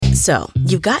So,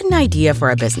 you've got an idea for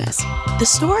a business, the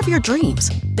store of your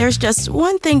dreams. There's just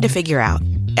one thing to figure out: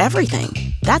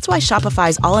 everything. That's why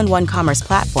Shopify's all-in-one commerce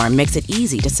platform makes it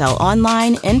easy to sell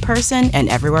online, in person, and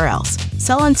everywhere else.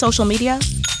 Sell on social media,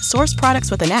 source products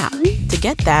with an app to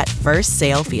get that first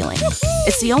sale feeling.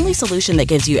 It's the only solution that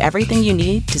gives you everything you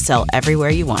need to sell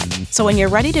everywhere you want. So when you're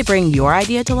ready to bring your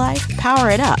idea to life, power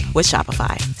it up with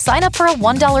Shopify. Sign up for a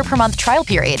 $1 per month trial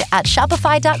period at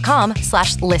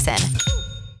shopify.com/listen.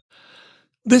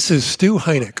 This is Stu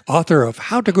Heinecke, author of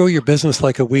How to Grow Your Business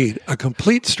Like a Weed, a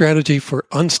complete strategy for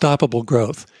unstoppable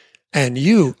growth. And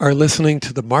you are listening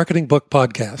to the Marketing Book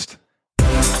Podcast.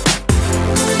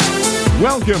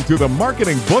 Welcome to the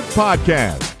Marketing Book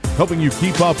Podcast, helping you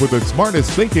keep up with the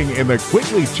smartest thinking in the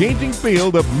quickly changing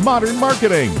field of modern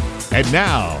marketing. And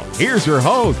now, here's your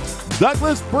host,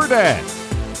 Douglas Burdett.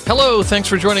 Hello, thanks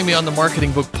for joining me on the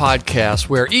Marketing Book Podcast,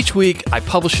 where each week I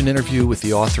publish an interview with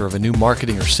the author of a new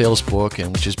marketing or sales book,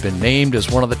 and which has been named as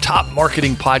one of the top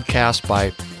marketing podcasts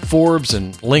by Forbes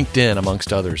and LinkedIn,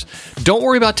 amongst others. Don't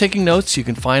worry about taking notes. You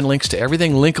can find links to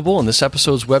everything linkable on this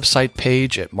episode's website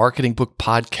page at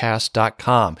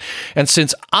marketingbookpodcast.com. And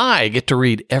since I get to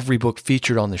read every book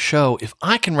featured on the show, if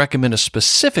I can recommend a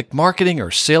specific marketing or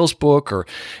sales book or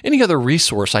any other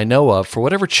resource I know of for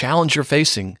whatever challenge you're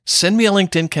facing, send me a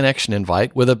LinkedIn connection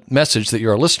invite with a message that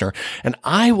you're a listener, and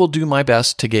I will do my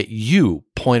best to get you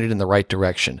pointed in the right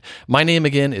direction. My name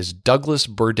again is Douglas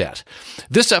Burdett.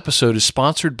 This episode is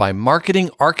sponsored by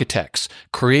Marketing Architects,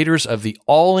 creators of the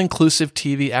all-inclusive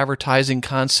TV advertising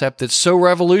concept that's so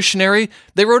revolutionary,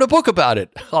 they wrote a book about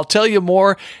it. I'll tell you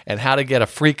more and how to get a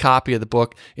free copy of the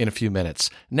book in a few minutes.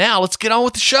 Now, let's get on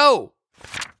with the show.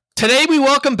 Today, we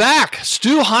welcome back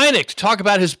Stu Heinecke to talk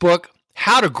about his book,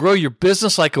 How to Grow Your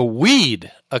Business Like a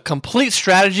Weed, a complete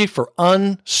strategy for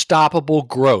unstoppable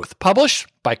growth, published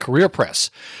by Career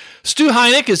Press. Stu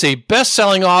Heinecke is a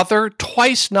best-selling author,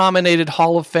 twice nominated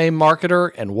Hall of Fame marketer,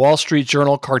 and Wall Street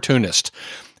Journal cartoonist.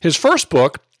 His first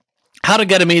book, How to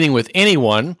Get a Meeting with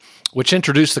Anyone, which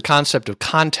introduced the concept of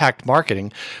contact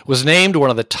marketing, was named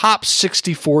one of the top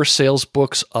 64 sales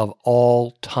books of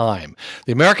all time.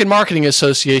 The American Marketing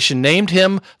Association named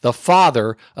him the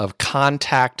father of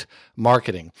contact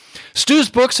marketing. Stu's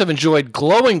books have enjoyed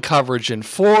glowing coverage in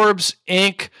Forbes,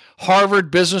 Inc., Harvard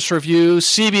Business Review,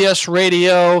 CBS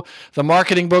Radio, the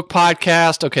Marketing Book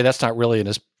Podcast. Okay, that's not really in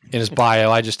his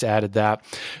bio. I just added that.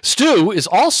 Stu is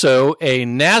also a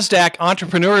NASDAQ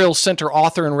Entrepreneurial Center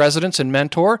author in residence and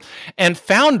mentor, and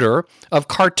founder of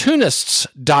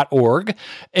cartoonists.org,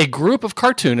 a group of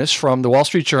cartoonists from the Wall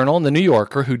Street Journal and the New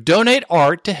Yorker who donate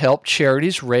art to help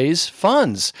charities raise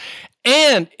funds.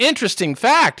 And interesting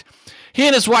fact, he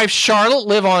and his wife Charlotte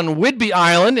live on Whidbey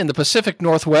Island in the Pacific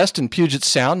Northwest in Puget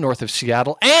Sound, north of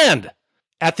Seattle. And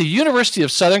at the University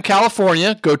of Southern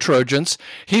California, go Trojans,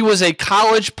 he was a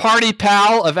college party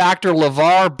pal of actor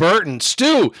LeVar Burton.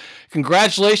 Stu,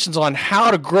 congratulations on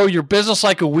How to Grow Your Business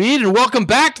Like a Weed, and welcome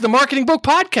back to the Marketing Book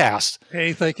Podcast.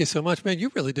 Hey, thank you so much, man. You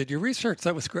really did your research.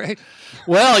 That was great.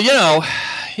 Well,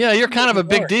 you're kind of a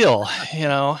big deal,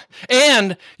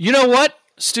 And you know what,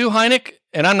 Stu Heinecke,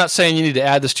 and I'm not saying you need to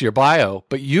add this to your bio,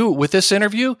 but you, with this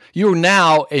interview, you are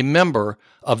now a member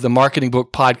of the Marketing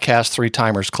Book Podcast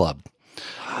Three-Timers Club.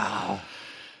 Wow.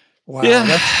 Yeah.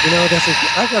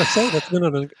 I got to say, that's been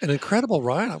an incredible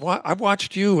ride. I've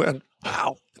watched you, and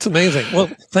wow, it's amazing. Well,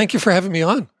 thank you for having me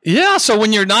on. Yeah, so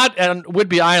when you're not on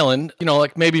Whidbey Island,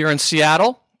 like maybe you're in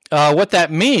Seattle, what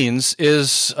that means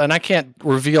is, and I can't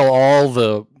reveal all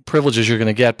the privileges you're going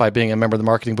to get by being a member of the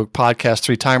Marketing Book Podcast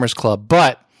Three-Timers Club,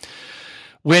 but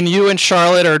when you and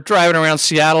Charlotte are driving around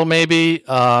Seattle, maybe,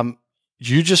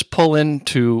 you just pull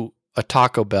into a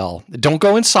Taco Bell. Don't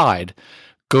go inside.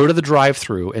 Go to the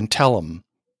drive-thru and tell them.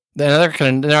 They're not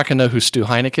going to know who Stu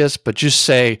Heinecke is, but just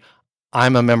say,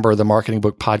 I'm a member of the Marketing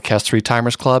Book Podcast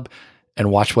Three-Timers Club, and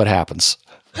watch what happens.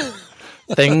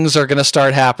 Things are going to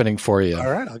start happening for you.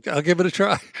 All right, I'll give it a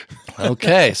try.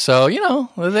 Okay, so,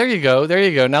 there you go. There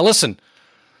you go. Now, listen,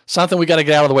 something we got to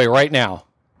get out of the way right now.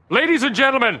 Ladies and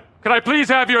gentlemen, can I please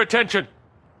have your attention?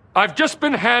 I've just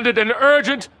been handed an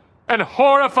urgent and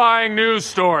horrifying news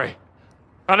story.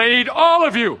 And I need all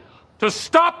of you to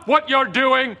stop what you're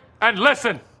doing and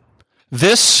listen.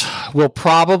 This will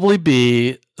probably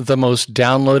be the most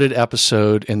downloaded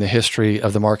episode in the history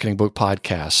of the Marketing Book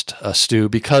Podcast, Stu,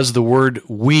 because the word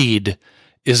weed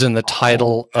is in the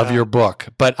title of your book.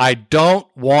 But I don't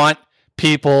want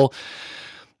people...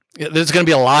 There's going to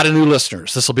be a lot of new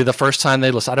listeners. This will be the first time they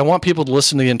listen. I don't want people to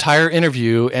listen to the entire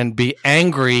interview and be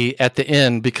angry at the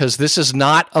end, because this is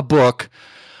not a book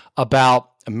about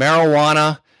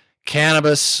marijuana,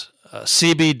 cannabis,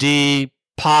 CBD,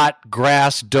 pot,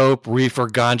 grass, dope, reefer,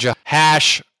 ganja,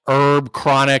 hash, herb,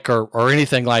 chronic, or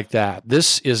anything like that.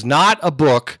 This is not a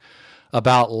book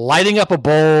about lighting up a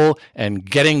bowl and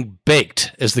getting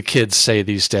baked, as the kids say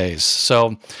these days.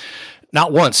 So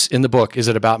not once in the book is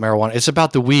it about marijuana. It's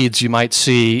about the weeds you might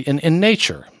see in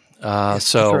nature.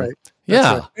 That's right.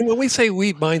 Yeah. Right. And when we say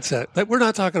weed mindset, we're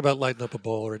not talking about lighting up a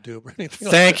bowl or a doob or anything like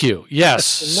that. Thank you. Yes.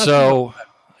 So,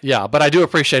 yeah, but I do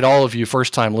appreciate all of you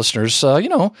first-time listeners.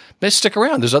 They stick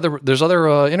around. There's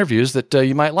other interviews that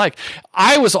you might like.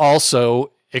 I was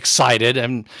also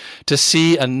excited to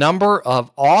see a number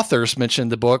of authors mention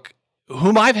the book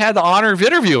whom I've had the honor of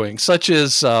interviewing, such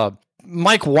as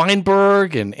Mike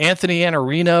Weinberg and Anthony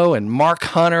Iannarino and Mark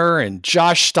Hunter and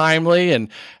Josh Steinley and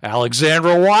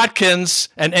Alexandra Watkins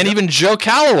and even Joe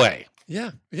Calloway.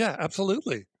 Yeah,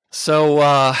 absolutely. So,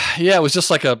 it was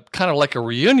just like a kind of like a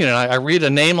reunion. And I read a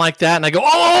name like that and I go,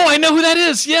 oh, I know who that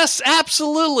is. Yes,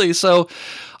 absolutely. So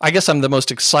I guess I'm the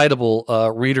most excitable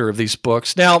reader of these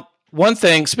books. Now, one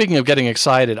thing, speaking of getting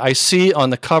excited, I see on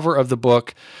the cover of the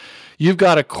book, you've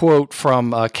got a quote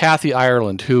from Kathy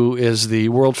Ireland, who is the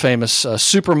world-famous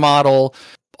supermodel,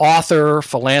 author,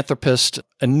 philanthropist,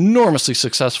 enormously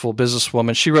successful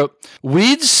businesswoman. She wrote,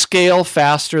 "Weeds scale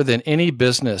faster than any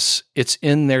business. It's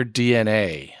in their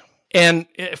DNA." And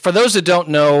for those that don't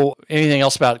know anything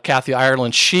else about Kathy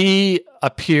Ireland, she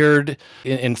appeared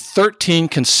in 13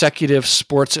 consecutive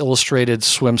Sports Illustrated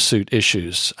swimsuit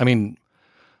issues. I mean,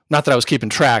 not that I was keeping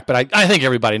track, but I think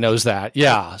everybody knows that.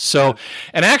 Yeah. So,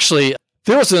 and actually,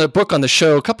 there was a book on the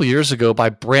show a couple of years ago by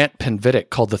Brant Penvitic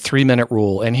called The 3-Minute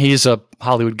Rule. And he's a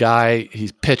Hollywood guy.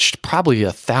 He's pitched probably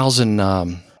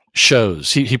 1,000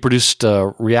 shows. He produced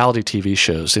reality TV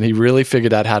shows, and he really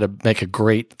figured out how to make a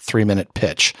great 3-minute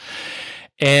pitch.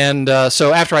 And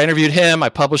so after I interviewed him, I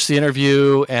published the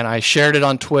interview, and I shared it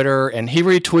on Twitter, and he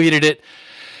retweeted it.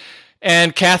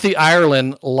 And Kathy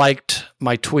Ireland liked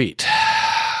my tweet.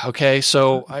 Okay,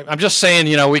 so I'm just saying,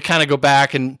 we kind of go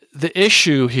back, and the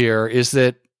issue here is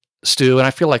that, Stu, and I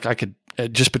feel like I could,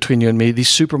 just between you and me, these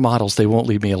supermodels, they won't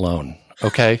leave me alone,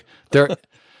 okay? They're,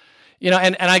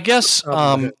 and I guess,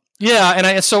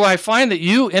 so I find that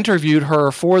you interviewed her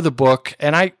for the book,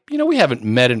 and we haven't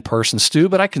met in person, Stu,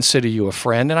 but I consider you a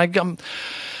friend, and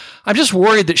I'm just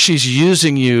worried that she's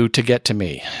using you to get to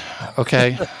me,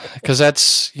 okay? Because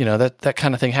that's, that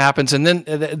kind of thing happens. And then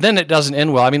it doesn't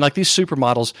end well. I mean, like these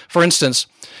supermodels, for instance,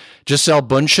 Gisele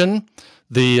Bündchen,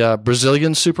 the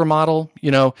Brazilian supermodel,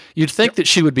 you'd think that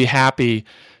she would be happy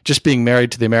just being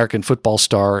married to the American football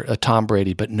star, Tom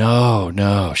Brady. But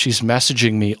no, she's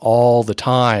messaging me all the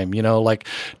time, like,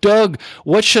 Doug,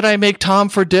 what should I make Tom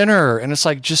for dinner? And it's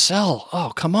like, Gisele,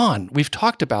 oh, come on. We've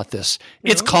talked about this.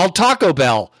 It's called Taco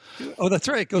Bell. Oh, that's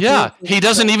right. He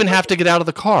doesn't even have to get out of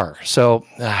the car. So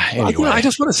anyway. I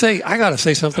just want to say, I got to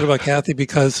say something about Kathy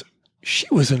because she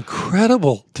was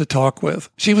incredible to talk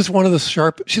with. She's one of the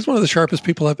sharpest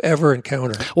people I've ever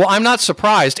encountered. Well, I'm not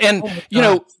surprised. And,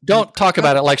 don't talk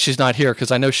about it like she's not here because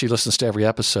I know she listens to every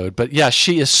episode. But yeah,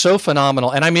 she is so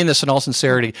phenomenal. And I mean this in all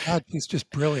sincerity. God, she's just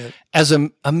brilliant. As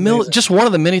just one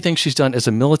of the many things she's done as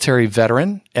a military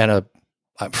veteran and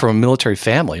from a military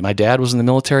family. My dad was in the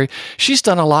military. She's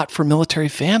done a lot for military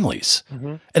families.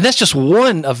 Mm-hmm. And that's just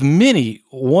one of many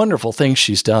wonderful things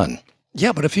she's done.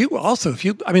 Yeah, but if you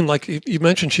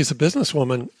mentioned she's a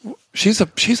businesswoman, she's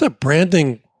a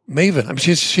branding maven. I mean,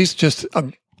 she's just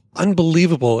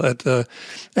unbelievable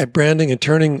at branding and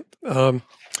turning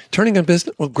a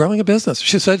business, growing a business.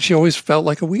 She said she always felt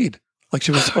like a weed, like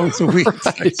she was always a weed.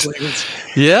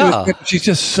 Right. She's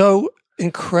just so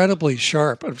incredibly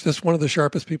sharp. Just one of the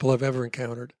sharpest people I've ever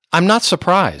encountered. I'm not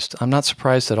surprised. I'm not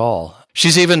surprised at all.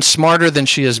 She's even smarter than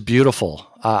she is beautiful,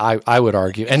 I would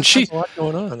argue. And she has a lot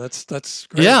going on. That's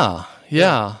great. Yeah.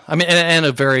 I mean, and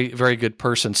a very, very good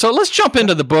person. So let's jump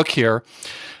into the book here.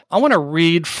 I want to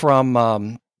read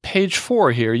from page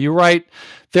 4 here. You write,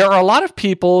 there are a lot of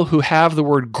people who have the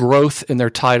word growth in their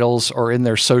titles or in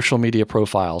their social media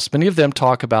profiles. Many of them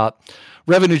talk about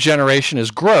revenue generation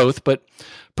as growth, but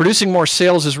producing more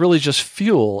sales is really just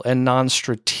fuel and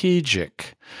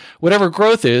non-strategic. Whatever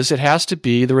growth is, it has to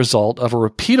be the result of a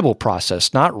repeatable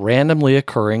process, not randomly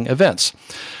occurring events.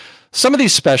 Some of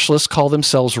these specialists call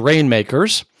themselves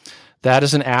rainmakers. That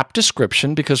is an apt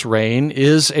description because rain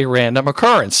is a random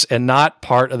occurrence and not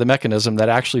part of the mechanism that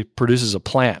actually produces a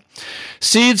plant.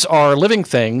 Seeds are living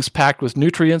things packed with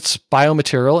nutrients,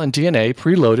 biomaterial, and DNA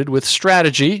preloaded with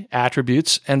strategy,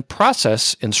 attributes, and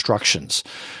process instructions.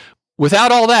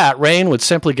 Without all that, rain would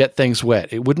simply get things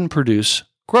wet. It wouldn't produce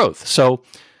growth. So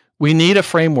we need a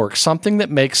framework, something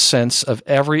that makes sense of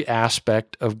every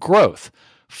aspect of growth.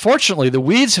 Fortunately, the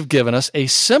weeds have given us a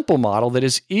simple model that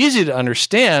is easy to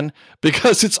understand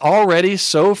because it's already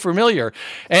so familiar.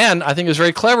 And I think it was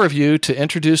very clever of you to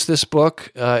introduce this book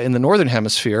in the Northern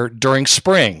Hemisphere during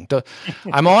spring.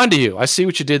 I'm on to you. I see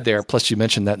what you did there. Plus, you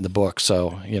mentioned that in the book.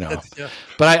 So, Yeah.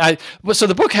 But so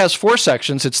the book has 4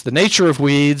 sections. It's the nature of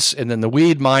weeds, and then the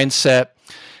weed mindset,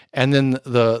 and then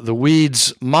the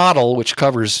weeds model, which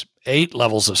covers 8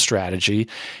 levels of strategy.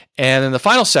 And then the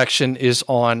final section is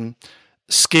on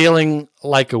scaling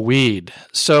like a weed.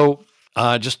 So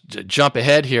just to jump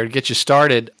ahead here to get you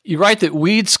started. You write that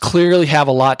weeds clearly have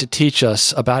a lot to teach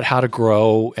us about how to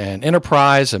grow an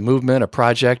enterprise, a movement, a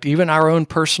project, even our own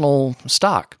personal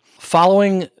stock.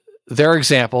 Following their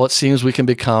example, it seems we can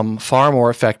become far more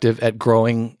effective at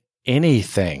growing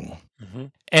anything. Mm-hmm.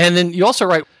 And then you also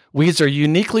write, weeds are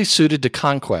uniquely suited to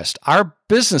conquest. Our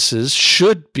businesses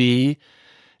should be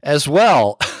as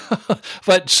well.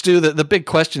 But Stu, the big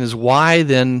question is, why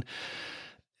then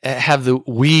have the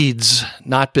weeds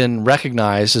not been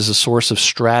recognized as a source of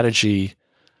strategy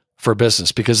for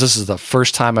business? Because this is the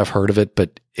first time I've heard of it,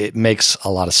 but it makes a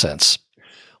lot of sense.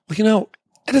 Well,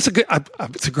 and it's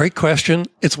a great question.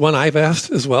 It's one I've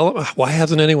asked as well. Why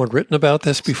hasn't anyone written about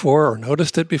this before or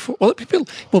noticed it before? Well,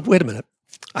 wait a minute.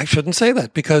 I shouldn't say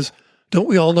that, because don't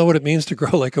we all know what it means to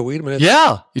grow like a weed?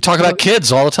 Yeah, you talk about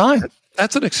kids all the time.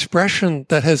 That's an expression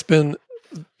that's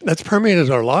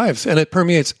permeated our lives, and it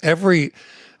permeates every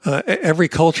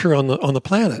culture on the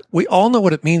planet. We all know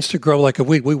what it means to grow like a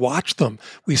weed. We watch them,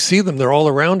 we see them, they're all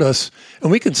around us, and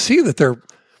we can see that they're.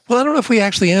 Well, I don't know if we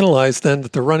actually analyze then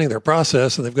that they're running their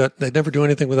process, and they never do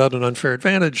anything without an unfair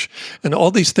advantage, and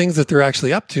all these things that they're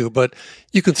actually up to. But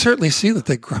you can certainly see that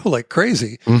they grow like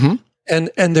crazy. Mm-hmm.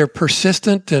 And they're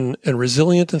persistent and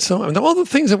resilient and so on. And all the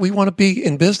things that we want to be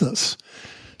in business.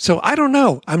 So I don't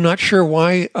know. I'm not sure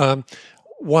why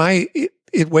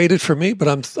it waited for me, but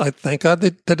I thank God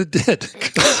that it did.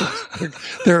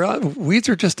 Weeds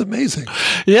are just amazing.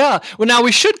 Yeah. Well, now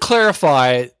we should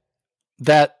clarify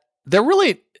that there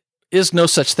really is no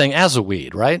such thing as a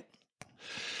weed, right?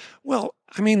 Well,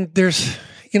 I mean, there's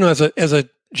as a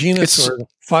genus or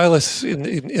phylus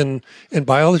in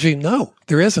biology, no,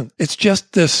 there isn't. It's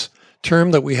just this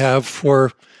term that we have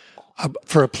for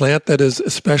a plant that is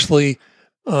especially,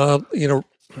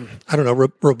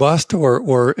 robust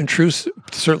or intrusive,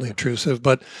 certainly intrusive,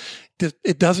 but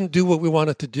it doesn't do what we want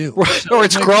it to do. Or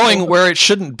it's growing where it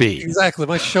shouldn't be. Exactly. It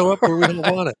might show up where we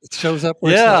don't want it. It shows up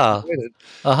where it's not related.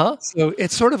 Uh-huh. So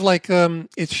it's sort of like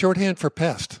it's shorthand for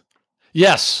pest.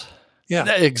 Yes. Yeah.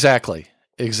 Exactly.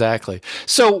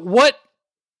 So what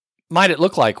might it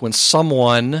look like when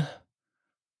someone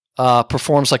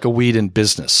performs like a weed in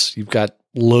business? You've got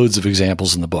loads of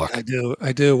examples in the book. I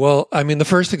do. Well, I mean, the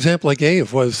first example I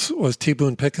gave was T.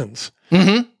 Boone Pickens.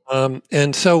 Mm-hmm.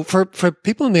 And so for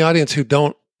people in the audience who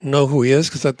don't know who he is,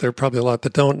 because there are probably a lot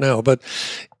that don't know, but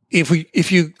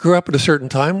if you grew up at a certain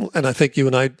time, and I think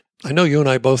I know you and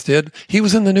I both did, he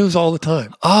was in the news all the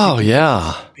time. Oh,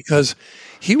 yeah. Because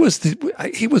he certainly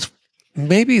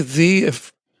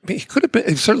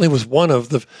was one of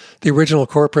the original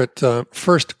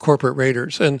first corporate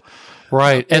raiders. And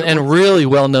right. And really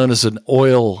well known as an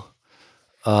oil,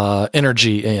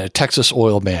 energy, Texas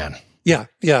oil man. Yeah.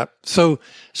 Yeah. So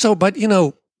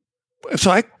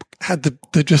I had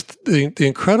the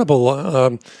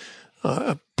incredible,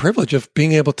 privilege of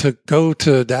being able to go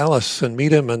to Dallas and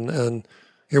meet him and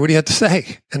hear what he had to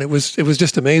say. And it was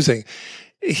just amazing.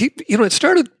 It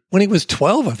started when he was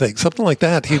 12, I think, something like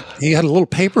that. He had a little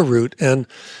paper route, and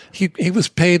he was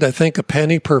paid, I think, a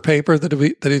penny per paper that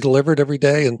he delivered every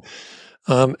day.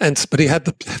 But he had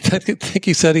I think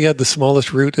he said he had the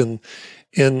smallest route in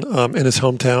his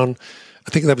hometown. I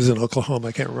think that was in Oklahoma.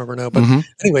 I can't remember now. But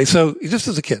anyway, so just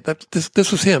as a kid,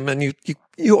 this was him, and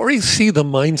you already see the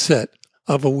mindset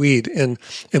of a weed and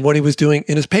what he was doing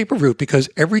in his paper route, because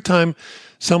every time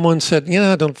someone said,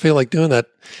 I don't feel like doing that,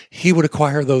 he would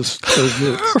acquire those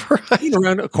roots. Right.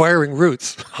 Around acquiring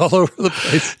roots all over the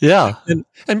place. Yeah.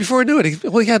 And before I knew it,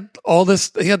 he had all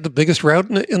this. He had the biggest route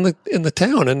in the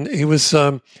town, and he was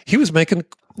making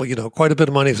quite a bit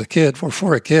of money as a kid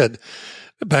for a kid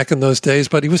back in those days.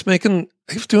 But he was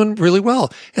doing really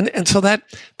well, and so that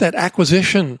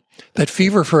acquisition, that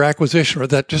fever for acquisition, or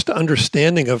that just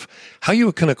understanding of how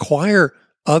you can acquire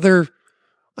other,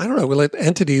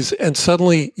 entities, and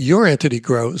suddenly your entity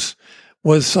grows,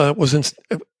 was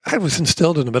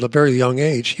instilled in him at a very young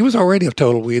age. He was already a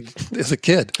total weed as a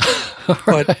kid,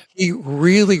 but he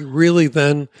really, really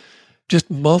then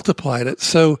just multiplied it.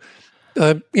 So,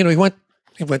 he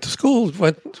went to school,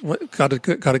 got a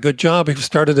good job. He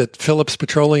started at Phillips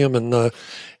Petroleum, and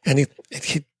he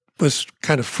was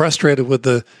kind of frustrated with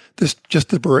the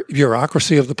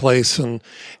bureaucracy of the place and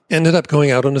ended up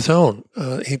going out on his own.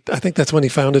 I think that's when he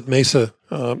founded Mesa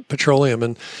Petroleum,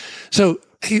 and so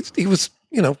he was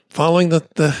following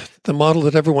the model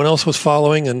that everyone else was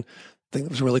following. And the thing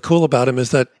that was really cool about him is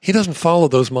that he doesn't follow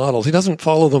those models. He doesn't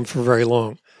follow them for very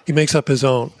long. He makes up his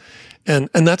own, and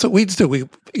that's what weeds do.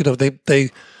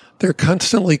 They're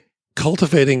constantly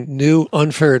cultivating new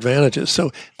unfair advantages.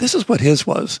 So this is what his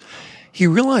was. He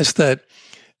realized that,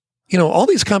 all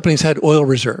these companies had oil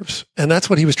reserves, and that's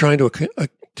what he was trying to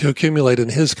accumulate in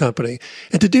his company.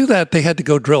 And to do that, they had to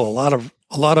go drill a lot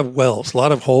of wells, a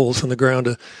lot of holes in the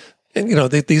ground.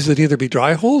 These would either be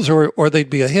dry holes or they'd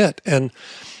be a hit. And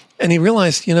he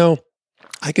realized,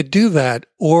 I could do that,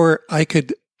 or I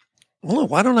could,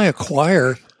 why don't I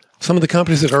acquire some of the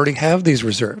companies that already have these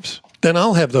reserves? Then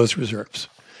I'll have those reserves.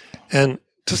 And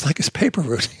just like his paper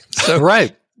route. So,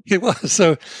 right. He was.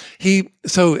 So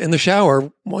in the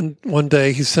shower one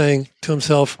day, he's saying to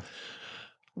himself,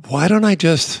 why don't I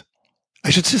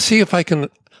should just see if I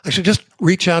should just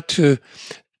reach out to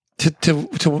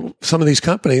some of these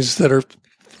companies that are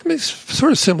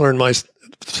sort of similar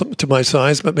to my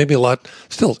size, but maybe a lot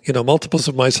still, multiples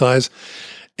of my size.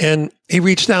 And he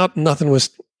reached out and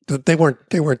they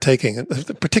weren't taking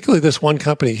it, particularly this one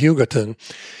company, Hugoton.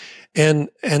 And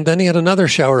then he had another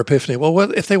shower epiphany.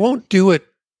 Well, if they won't do it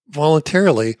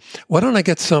voluntarily, why don't I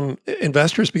get some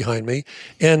investors behind me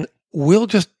and we'll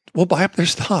buy up their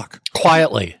stock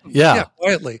quietly. Yeah,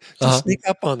 quietly. Just sneak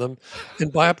up on them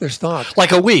and buy up their stock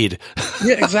like a weed.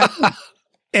 Yeah, exactly.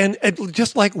 and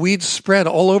just like weeds spread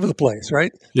all over the place,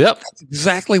 right? Yep, that's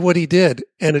exactly what he did,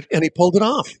 and he pulled it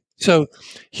off. So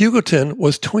Hugoton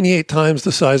was 28 times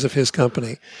the size of his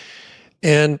company,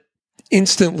 and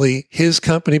instantly his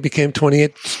company became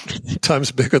 28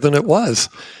 times bigger than it was.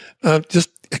 Just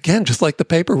like the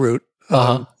paper route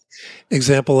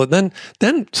example. And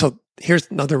then, so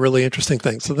here's another really interesting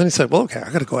thing. So then he said, well, okay,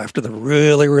 I got to go after the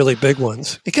really, really big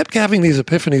ones. He kept having these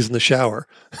epiphanies in the shower.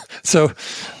 So,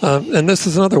 and this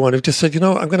is another one. He just said,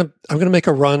 I'm going to make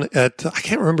a run at, I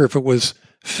can't remember if it was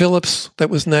Phillips that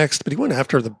was next, but he went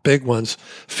after the big ones,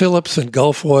 Phillips and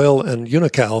Gulf Oil and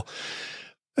Unocal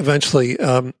eventually.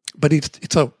 But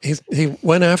he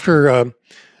went after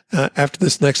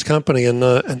this next company,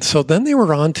 and so then they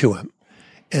were on to him,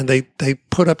 and they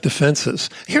put up defenses.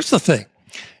 Here's the thing: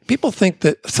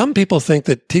 some people think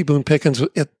that T. Boone Pickens,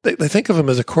 they think of him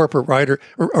as a corporate raider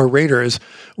as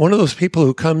one of those people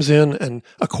who comes in and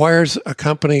acquires a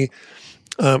company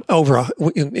in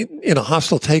a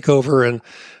hostile takeover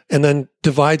and then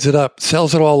divides it up,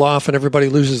 sells it all off, and everybody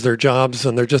loses their jobs,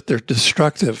 and they're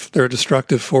destructive. They're a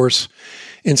destructive force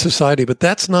in society. But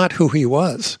that's not who he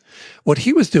was. What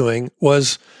he was doing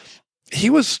was he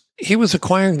was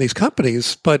acquiring these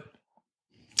companies, but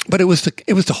it was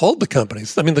to hold the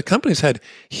companies. I mean, the companies had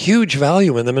huge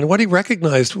value in them, and what he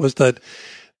recognized was that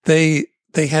they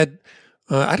had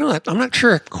I'm not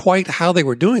sure quite how they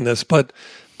were doing this, but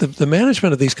the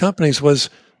management of these companies was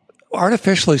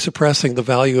artificially suppressing the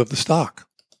value of the stock.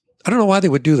 I don't know why they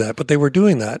would do that, but they were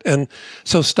doing that. And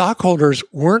so stockholders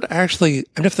weren't actually,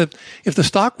 and if the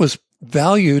stock was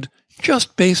valued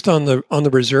just based on the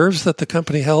reserves that the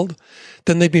company held,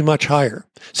 then they'd be much higher.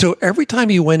 So every time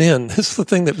he went in, this is the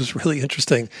thing that was really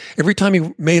interesting. Every time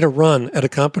he made a run at a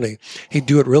company, he'd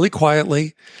do it really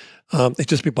quietly. They'd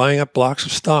just be buying up blocks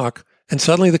of stock. And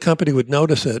suddenly the company would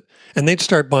notice it, and they'd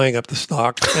start buying up the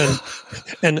stock,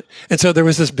 and so there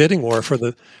was this bidding war for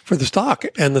the stock,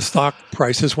 and the stock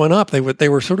prices went up. They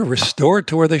were sort of restored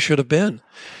to where they should have been.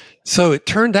 So it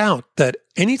turned out that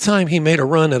anytime he made a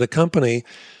run at a company,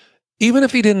 even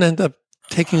if he didn't end up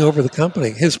taking over the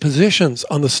company, his positions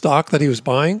on the stock that he was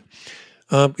buying,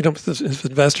 his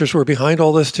investors were behind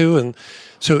all this too, and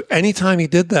so anytime he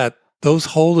did that, those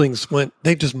holdings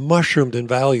they just mushroomed in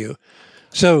value.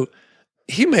 So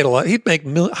he made he'd make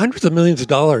hundreds of millions of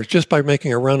dollars just by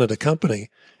making a run at a company,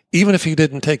 even if he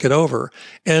didn't take it over.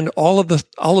 And all of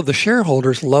the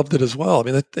shareholders loved it as well. I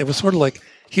mean, it was sort of like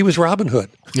he was Robin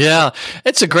Hood. Yeah,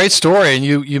 it's a great story. And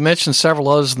you mentioned several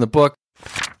others in the book.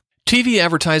 TV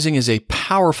advertising is a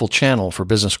powerful channel for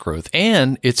business growth,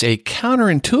 and it's a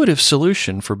counterintuitive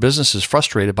solution for businesses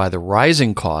frustrated by the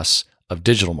rising costs of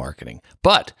digital marketing.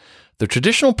 But the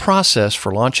traditional process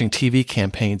for launching TV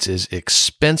campaigns is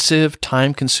expensive,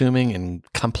 time-consuming, and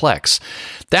complex.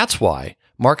 That's why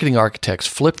Marketing Architects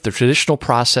flipped the traditional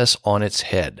process on its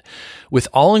head. With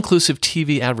all-inclusive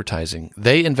TV advertising,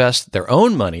 they invest their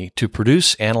own money to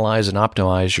produce, analyze, and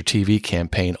optimize your TV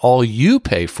campaign. All you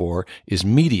pay for is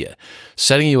media,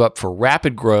 setting you up for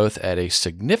rapid growth at a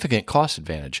significant cost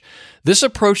advantage. This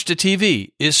approach to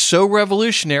TV is so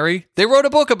revolutionary, they wrote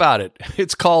a book about it.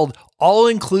 It's called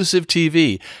All-Inclusive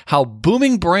TV, How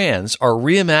Booming Brands Are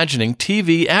Reimagining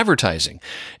TV Advertising.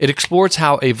 It explores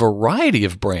how a variety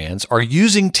of brands are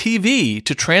using TV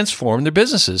to transform their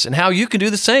businesses and how you can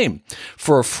do the same.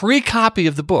 For a free copy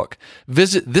of the book,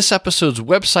 visit this episode's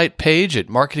website page at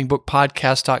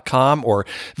marketingbookpodcast.com or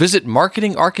visit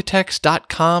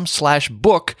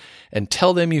marketingarchitects.com/book and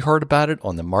tell them you heard about it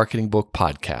on the Marketing Book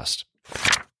Podcast.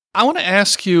 I want to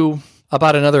ask you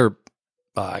about another,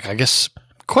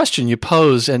 question you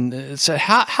pose, and it's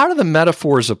how do the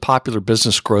metaphors of popular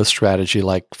business growth strategy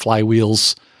like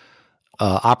flywheels,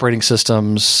 operating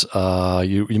systems,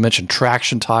 you mentioned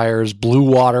traction tires, blue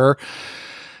water,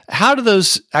 how do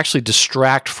those actually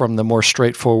distract from the more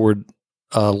straightforward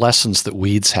lessons that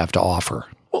weeds have to offer?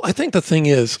 Well, I think the thing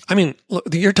is, look,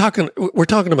 we're talking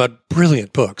about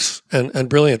brilliant books and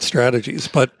brilliant strategies,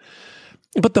 but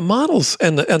the models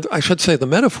and I should say the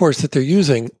metaphors that they're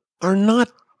using are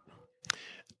not.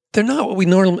 They're not what we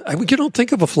normally. You don't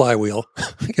think of a flywheel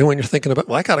when you're thinking about.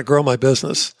 Well, I got to grow my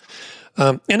business,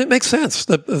 and it makes sense.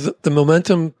 The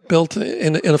momentum built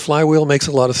in a flywheel makes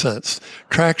a lot of sense.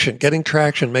 Getting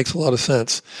traction makes a lot of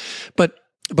sense. But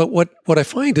what I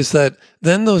find is that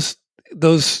then there's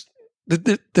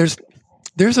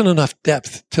isn't enough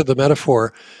depth to the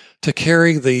metaphor to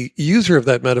carry the user of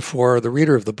that metaphor or the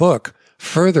reader of the book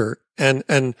further,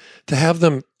 and to have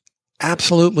them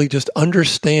absolutely just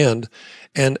understand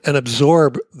and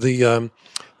absorb the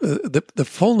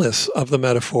fullness of the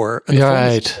metaphor and the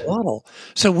fullness of the model.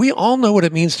 So we all know what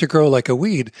it means to grow like a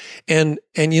weed, and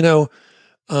there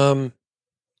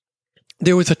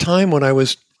was a time when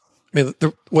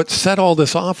what set all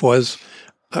this off was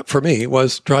for me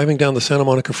was driving down the Santa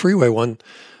Monica Freeway one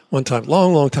time,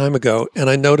 long time ago, and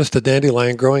I noticed a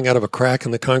dandelion growing out of a crack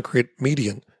in the concrete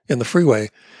median in the freeway.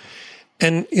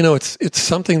 And it's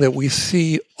something that we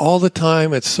see all the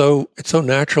time. It's so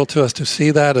natural to us to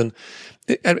see that, and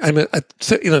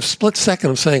a split second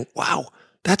I'm saying, "Wow,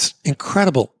 that's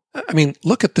incredible."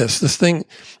 Look at this. This thing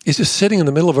is just sitting in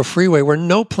the middle of a freeway where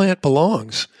no plant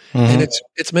belongs, and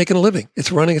it's making a living.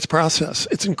 It's running its process.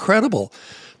 It's incredible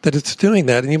that it's doing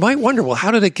that. And you might wonder, well,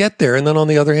 how did it get there? And then on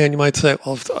the other hand, you might say,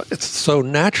 well, it's so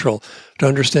natural to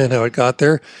understand how it got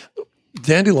there.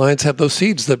 Dandelions have those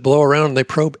seeds that blow around and they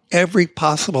probe every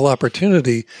possible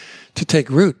opportunity to take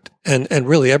root and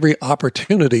really every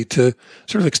opportunity to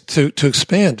sort of to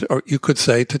expand, or you could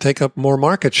say to take up more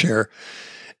market share.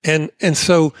 And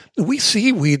so we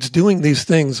see weeds doing these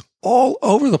things all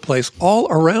over the place,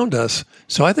 all around us.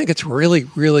 So I think it's really,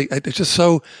 really, it's just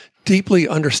so deeply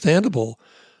understandable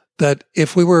that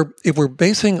if we're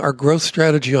basing our growth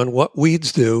strategy on what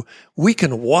weeds do, we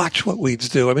can watch what weeds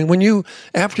do.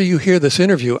 After you hear this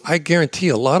interview, I guarantee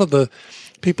a lot of the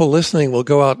people listening will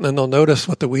go out and they'll notice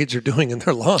what the weeds are doing in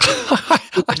their lawn.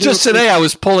 Just today, I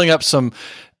was pulling up some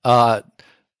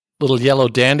little yellow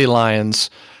dandelions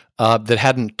that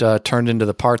hadn't turned into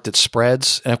the part that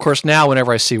spreads. And of course, now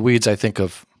whenever I see weeds, I think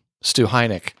of Stu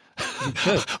Heinecke.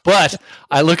 But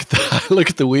I look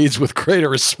at the weeds with greater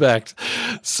respect.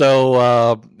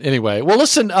 So anyway, well,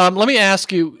 listen, let me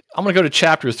ask you, I'm going to go to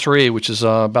chapter 3, which is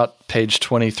about page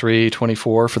 23,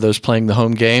 24 for those playing the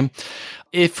home game.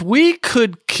 If we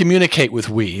could communicate with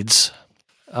weeds,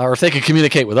 or if they could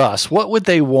communicate with us, what would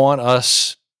they want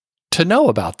us to know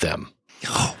about them?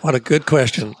 Oh, what a good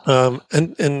question. I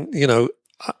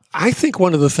think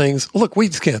one of the things, look,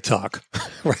 weeds can't talk,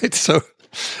 right? So,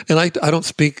 and I don't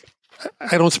speak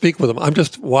with them. I'm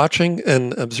just watching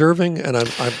and observing, and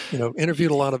I've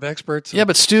interviewed a lot of experts. Yeah,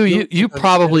 but Stu, you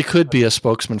probably could be a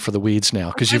spokesman for the weeds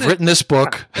now because you've written this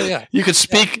book. Yeah. You could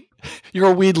speak. Yeah. You're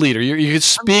a weed leader. You could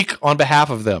speak on behalf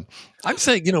of them. I'm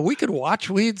saying, we could watch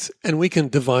weeds and we can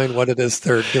divine what it is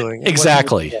they're doing.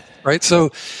 Exactly. Right. So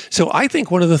I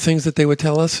think one of the things that they would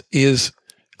tell us is,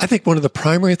 I think one of the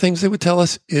primary things they would tell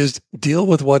us is deal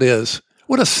with what is.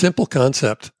 What a simple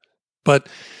concept, but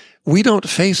we don't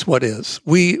face what is.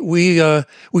 We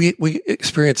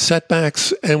experience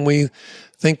setbacks and we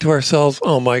think to ourselves,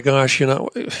 "Oh my gosh,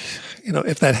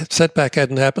 if that setback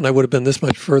hadn't happened, I would have been this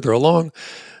much further along.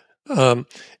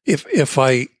 If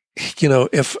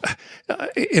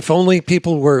only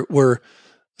people were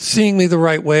seeing me the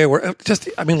right way, or just,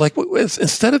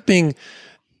 instead of being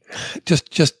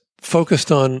just focused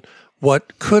on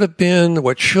what could have been,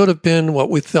 what should have been, what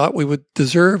we thought we would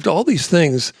deserved, all these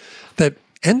things that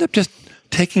end up just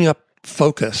taking up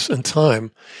focus and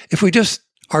time. If we just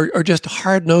are just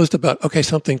hard-nosed about, okay,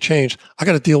 something changed, I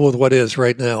got to deal with what is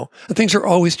right now. And things are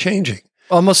always changing.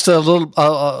 Almost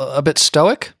a bit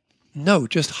stoic? No,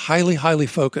 just highly, highly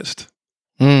focused.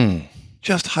 Mm.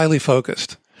 Just highly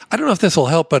focused. I don't know if this will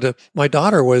help, but my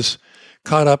daughter was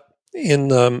caught up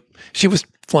in, she was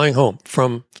flying home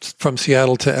from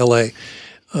Seattle to LA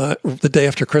the day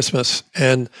after Christmas.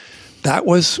 And that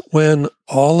was when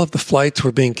all of the flights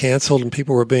were being canceled and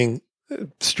people were being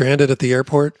stranded at the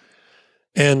airport.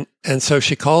 And so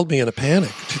she called me in a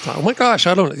panic. She thought, "Oh my gosh,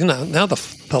 I don't, now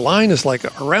the line is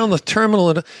like around the terminal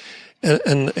and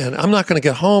I'm not going to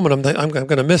get home and I'm going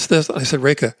to miss this." And I said,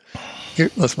 "Reka, here,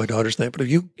 that's my daughter's name, but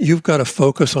you've got to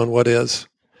focus on what is.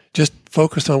 Just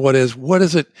focus on what is. What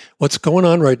is it? What's going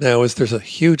on right now is there's a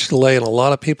huge delay and a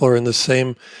lot of people are in the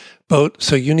same boat.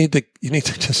 So you need to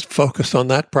just focus on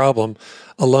that problem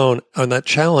alone, on that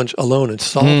challenge alone, and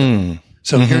solve it.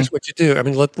 So here's what you do. I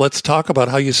mean, let's talk about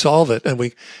how you solve it." And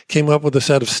we came up with a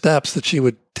set of steps that she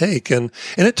would take, and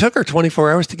it took her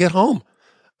 24 hours to get home.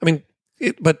 I mean,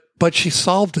 but she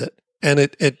solved it, and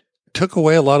it took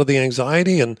away a lot of the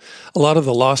anxiety and a lot of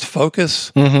the lost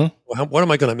focus. Mm-hmm. What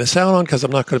am I going to miss out on because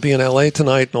I'm not going to be in LA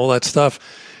tonight and all that stuff?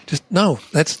 Just no,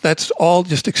 that's all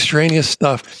just extraneous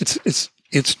stuff.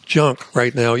 It's junk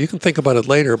right now. You can think about it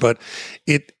later, but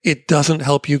it doesn't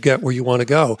help you get where you want to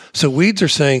go. So weeds are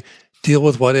saying, deal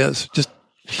with what is. Just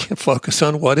focus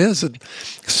on what is. And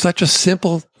such a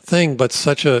simple thing, but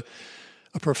such a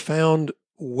profound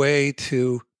way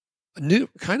to a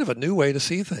new way to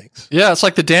see things. Yeah, it's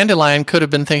like the dandelion could have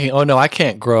been thinking, "Oh no, I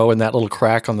can't grow in that little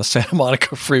crack on the Santa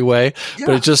Monica freeway." Yeah.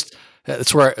 But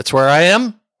it's where I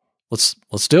am. Let's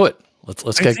do it.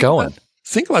 Let's get going.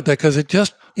 Think about that, because it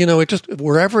just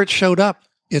wherever it showed up,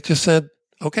 it just said,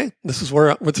 "Okay, this is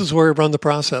where I run the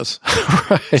process."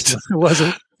 Right. It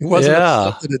wasn't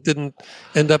that it didn't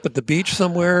end up at the beach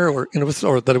somewhere, or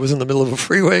that it was in the middle of a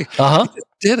freeway. Uh-huh.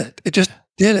 It just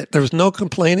did it. There was no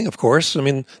complaining, of course. I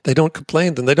mean, they don't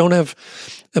complain, and they don't have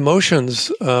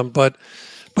emotions. But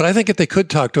I think if they could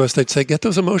talk to us, they'd say, "Get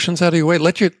those emotions out of your way.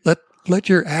 Let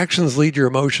your actions lead your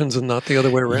emotions, and not the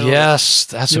other way around." Yes,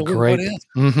 that's a great.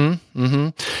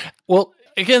 Well,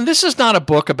 again, this is not a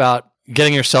book about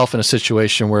getting yourself in a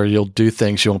situation where you'll do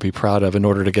things you won't be proud of in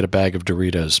order to get a bag of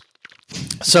Doritos.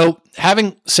 So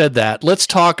having said that, let's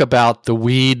talk about the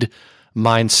weed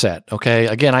mindset. Okay.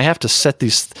 Again, I have to set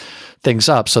these things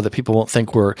up so that people won't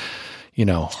think we're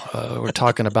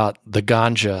talking about the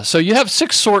ganja. So you have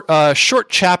 6 short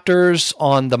chapters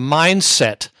on the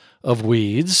mindset of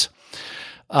weeds,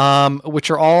 which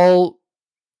are all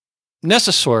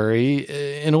necessary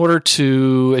in order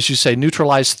to, as you say,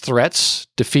 neutralize threats,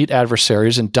 defeat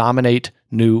adversaries, and dominate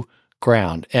new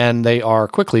ground. And they are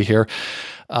quickly here: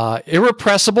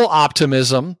 irrepressible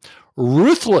optimism,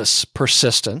 ruthless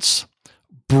persistence,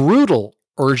 brutal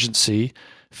urgency,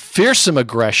 fearsome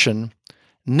aggression,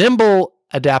 nimble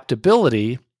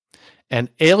adaptability, and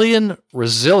alien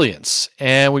resilience.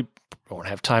 And we won't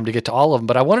have time to get to all of them,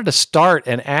 but I wanted to start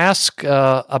and ask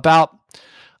about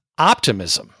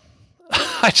optimism.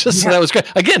 That was great.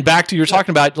 Again, back to you were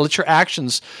talking about, let your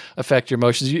actions affect your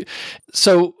emotions.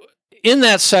 So in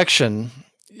that section,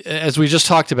 as we just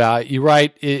talked about, you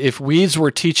write, if weeds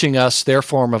were teaching us their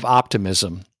form of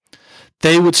optimism,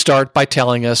 they would start by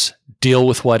telling us, deal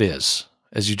with what is,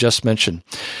 as you just mentioned.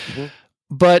 Mm-hmm.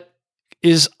 But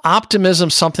is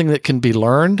optimism something that can be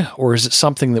learned, or is it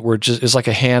something that is like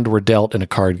a hand we're dealt in a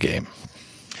card game?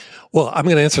 Well, I'm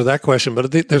going to answer that question,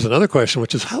 but there's another question,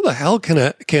 which is, how the hell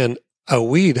can a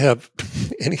weed have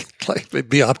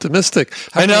be optimistic?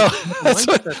 I know.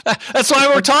 That's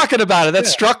why we're talking about it. That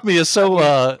struck me as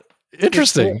so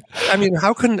interesting. I mean,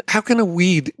 how can a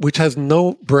weed which has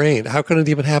no brain, how can it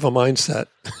even have a mindset?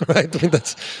 Right? I mean,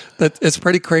 that's it's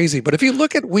pretty crazy. But if you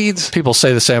look at weeds, people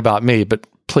say the same about me, but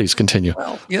please continue.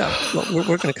 Well, yeah, we're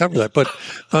going to cover that.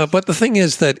 But the thing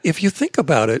is that if you think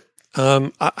about it,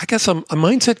 I guess a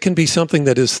mindset can be something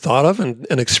that is thought of and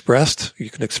expressed. You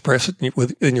can express it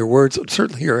in your words,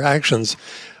 certainly your actions,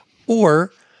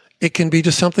 or it can be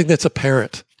just something that's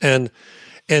apparent. And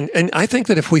I think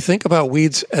that if we think about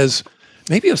weeds as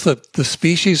maybe it's the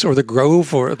species or the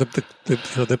grove or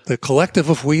the collective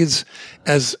of weeds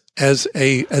as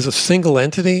a single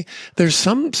entity, there's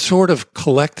some sort of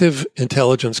collective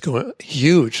intelligence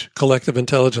huge collective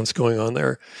intelligence going on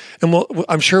there, and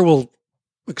I'm sure we'll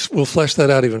flesh that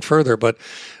out even further. But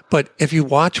if you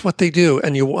watch what they do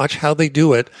and you watch how they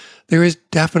do it, there is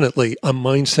definitely a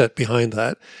mindset behind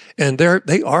that. And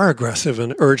they are aggressive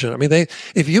and urgent. I mean,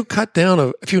 if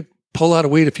you pull out a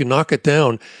weed, if you knock it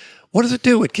down, what does it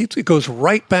do? It goes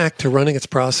right back to running its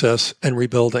process and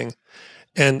rebuilding.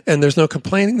 And there's no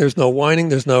complaining, there's no whining,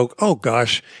 there's no, oh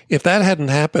gosh, if that hadn't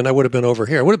happened, I would have been over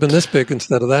here. I would have been this big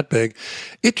instead of that big.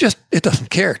 It doesn't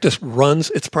care. It just runs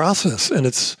its process, and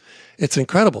it's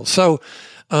incredible. So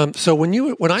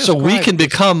we can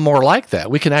become more like that.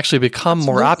 We can actually become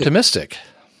more optimistic.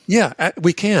 Yeah,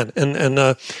 we can. And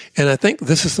I think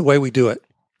this is the way we do it.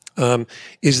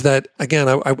 Is that, again,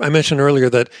 I mentioned earlier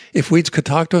that if weeds could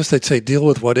talk to us, they'd say, deal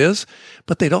with what is,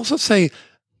 but they'd also say,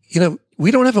 we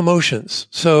don't have emotions.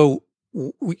 So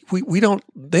they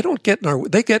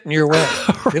get in your way.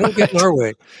 They don't get in our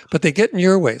way, but they get in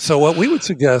your way. So what we would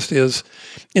suggest is,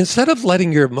 instead of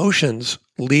letting your emotions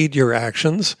lead your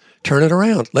actions, turn it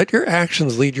around. Let your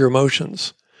actions lead your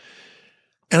emotions.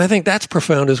 And I think that's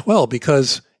profound as well,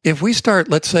 because if we start,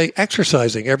 let's say,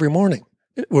 exercising every morning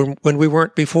when we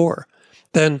weren't before,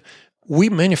 then we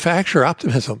manufacture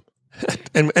optimism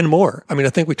and more. I mean, I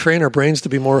think we train our brains to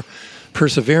be more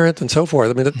perseverant and so forth.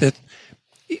 I mean,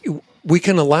 we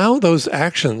can allow those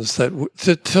actions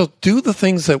to do the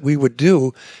things that we would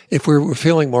do if we were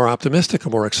feeling more optimistic or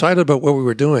more excited about what we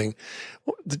were doing.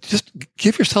 Just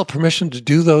give yourself permission to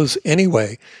do those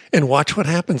anyway and watch what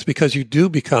happens, because you do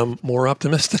become more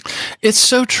optimistic. It's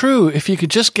so true. If you could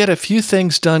just get a few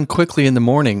things done quickly in the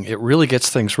morning, it really gets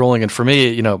things rolling. And for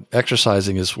me,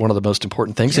 exercising is one of the most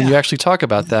important things. Yeah. And you actually talk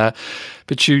about that.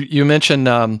 But you mentioned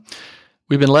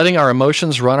we've been letting our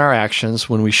emotions run our actions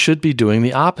when we should be doing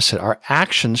the opposite. Our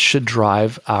actions should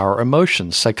drive our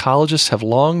emotions. Psychologists have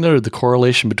long noted the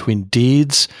correlation between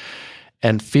deeds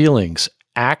and feelings.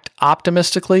 Act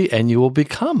optimistically, and you will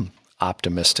become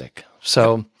optimistic.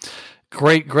 So,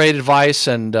 great advice,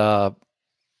 and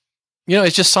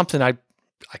it's just something I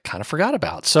kind of forgot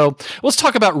about. So, let's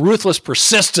talk about ruthless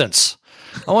persistence.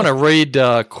 I want to read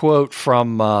a quote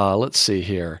from let's see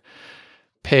here,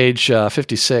 page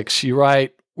 56. You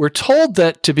write, "We're told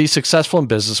that to be successful in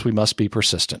business, we must be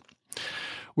persistent.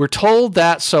 We're told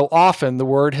that so often the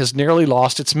word has nearly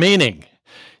lost its meaning.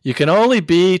 You can only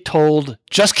be told,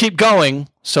 just keep going,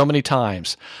 so many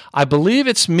times. I believe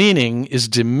its meaning is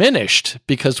diminished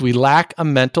because we lack a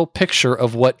mental picture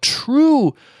of what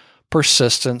true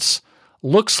persistence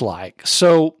looks like."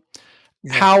 So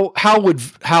how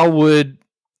would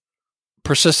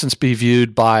persistence be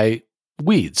viewed by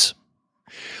weeds?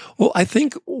 Well, I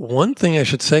think one thing I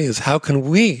should say is, how can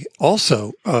we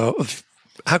also,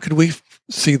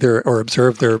 see or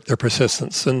observe their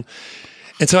persistence?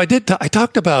 And so I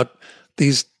talked about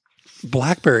these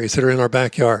blackberries that are in our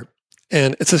backyard,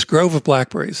 and it's this grove of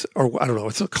blackberries, or I don't know,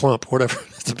 it's a clump, whatever.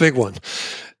 It's a big one.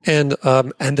 And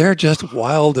they're just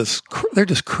wild they're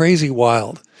just crazy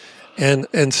wild.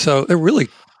 And so they're really,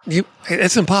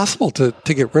 it's impossible to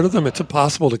get rid of them. It's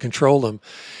impossible to control them.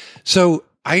 So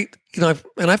I've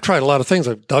tried a lot of things.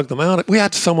 I've dug them out. We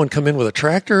had someone come in with a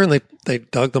tractor, and they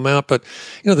dug them out, but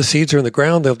the seeds are in the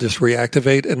ground. They'll just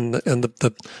reactivate, and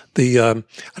the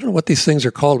I don't know what these things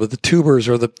are called, but the tubers,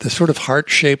 or the sort of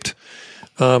heart-shaped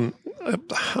bulb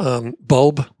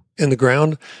in the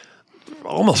ground,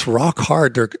 almost rock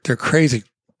hard. They're crazy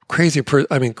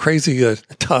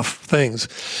tough things.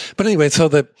 But anyway, so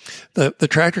the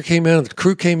tractor came in, the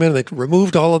crew came in, and they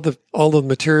removed all the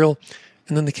material,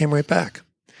 and then they came right back.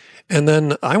 And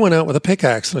then I went out with a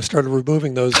pickaxe and I started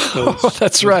removing those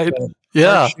that's right.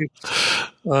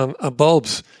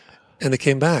 Bulbs, and they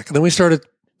came back. And then we started,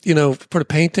 put a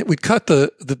paint. We'd cut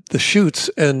the shoots,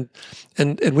 and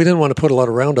we didn't want to put a lot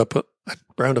of Roundup.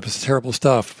 Roundup is terrible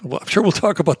stuff. Well, I'm sure we'll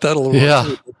talk about that a little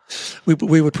bit.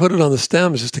 We would put it on the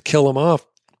stems just to kill them off,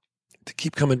 to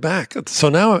keep coming back. So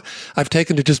now I've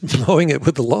taken to just mowing it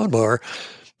with the lawnmower.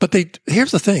 But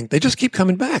here's the thing, they just keep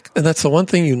coming back. And that's the one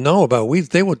thing about weeds.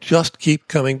 They will just keep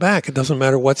coming back. It doesn't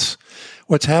matter what's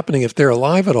happening. If they're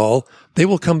alive at all, they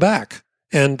will come back.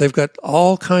 And they've got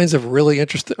all kinds of really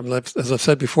interesting, as I've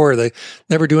said before, they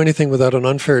never do anything without an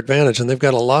unfair advantage. And they've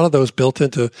got a lot of those built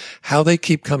into how they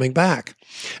keep coming back.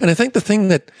 And I think the thing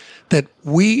that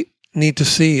we need to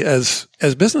see as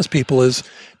business people is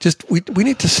just, we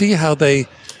need to see how they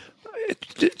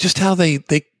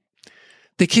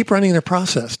keep running their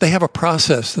process. They have a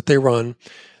process that they run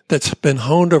that's been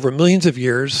honed over millions of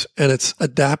years, and it's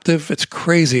adaptive. It's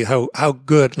crazy how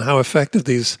good and how effective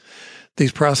these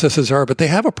processes are. But they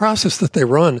have a process that they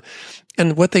run,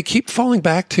 and what they keep falling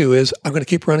back to is, I'm going to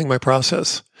keep running my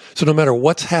process. So no matter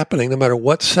what's happening, no matter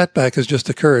what setback has just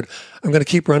occurred, I'm going to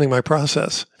keep running my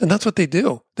process. And that's what they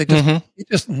do. They just, it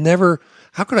just never,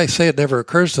 how could I say it never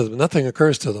occurs to them? Nothing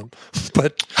occurs to them.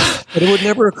 But it would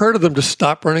never occur to them to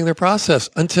stop running their process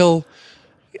until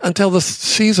the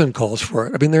season calls for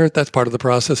it. I mean, that's part of the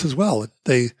process as well.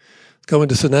 They go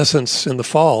into senescence in the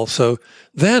fall. So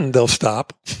then they'll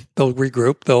stop, they'll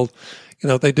regroup,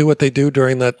 they do what they do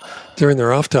during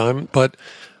their off time, but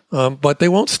they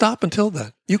won't stop until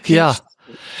then. You can't.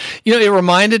 Yeah. It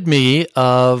reminded me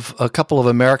of a couple of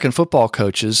American football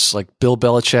coaches like Bill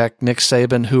Belichick, Nick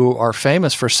Saban, who are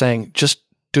famous for saying, just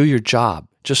do your job.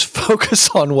 Just focus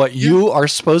on what you are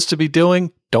supposed to be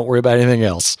doing. Don't worry about anything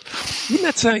else.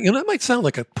 That might sound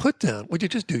like a put down. Would you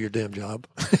just do your damn job?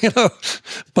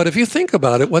 But if you think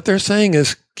about it, what they're saying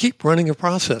is keep running your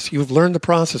process. You've learned the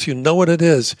process. You know what it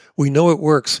is. We know it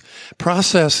works.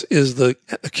 Process is the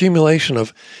accumulation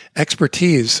of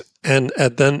expertise and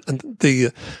then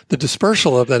the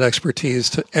dispersal of that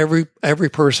expertise to every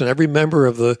person, every member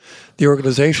of the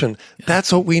organization.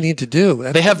 That's what we need to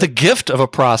do. They have the gift of a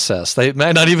process. They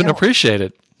might not even appreciate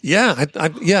it. Yeah,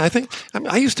 I think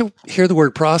I used to hear the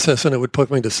word process and it would put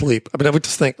me to sleep. I would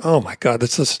just think, oh my God,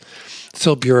 this is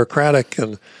so bureaucratic.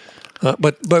 And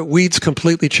but weeds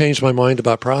completely changed my mind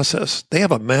about process. They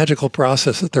have a magical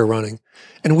process that they're running,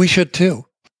 and we should too.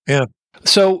 Yeah.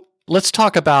 So let's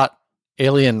talk about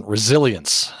alien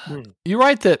resilience. You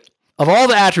write that of all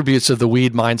the attributes of the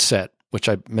weed mindset, which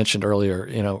I mentioned earlier,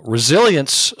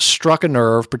 resilience struck a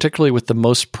nerve, particularly with the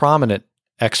most prominent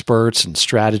experts and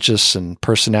strategists and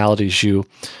personalities you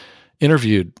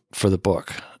interviewed for the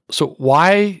book. So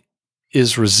why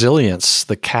is resilience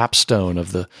the capstone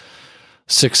of the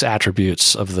 6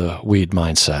 attributes of the weed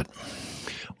mindset?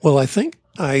 Well, I think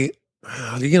I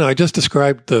just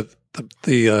described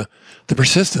the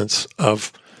persistence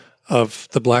of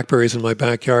the blackberries in my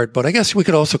backyard, but I guess we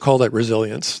could also call that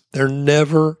resilience. They're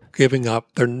never giving up.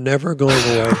 They're never going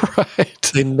away.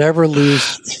 Right. They never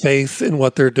lose faith in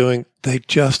what they're doing. They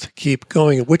just keep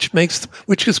going, which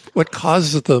is what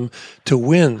causes them to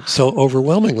win so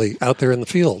overwhelmingly out there in the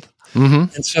field.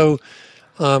 Mm-hmm. And so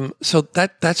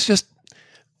that's just.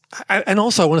 And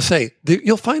also, I want to say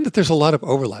you'll find that there's a lot of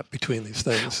overlap between these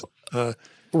things.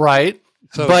 Right.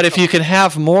 But if you can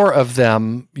have more of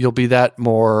them, you'll be that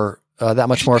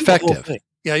much more effective.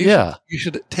 Yeah. You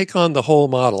should take on the whole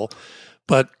model,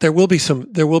 but there will be some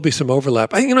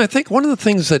overlap. I think one of the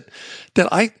things that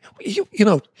I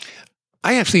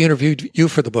actually interviewed you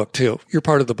for the book too. You're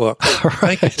part of the book.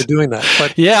 Right. Thank you for doing that.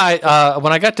 But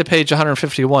when I got to page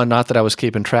 151, not that I was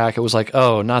keeping track, it was like,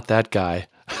 oh, not that guy.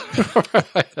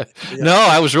 No,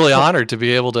 I was really honored to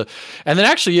be able to. And then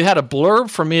actually you had a blurb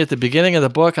from me at the beginning of the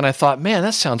book, and I thought, man,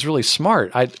 that sounds really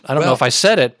smart. I don't know if I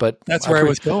said it, but that's where I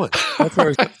was going.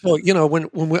 Well,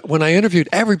 when I interviewed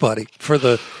everybody for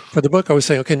the book, I was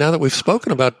saying, okay, now that we've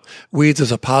spoken about weeds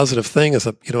as a positive thing, as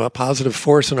a positive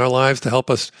force in our lives to help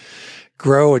us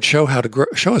grow and show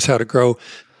us how to grow,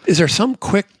 is there some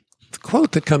quick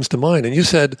quote that comes to mind? And you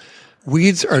said,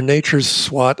 weeds are nature's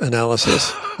SWOT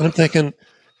analysis. And I'm thinking,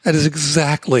 that is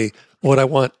exactly what I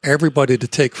want everybody to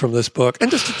take from this book, and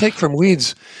just to take from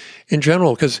weeds in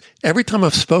general, because every time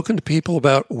I've spoken to people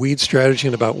about weed strategy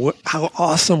and about how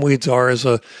awesome weeds are as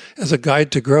a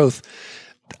guide to growth,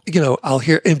 I'll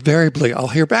hear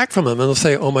back from them, and they'll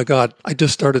say, "Oh my God, I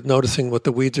just started noticing what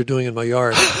the weeds are doing in my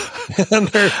yard," and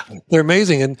they're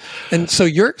amazing. And so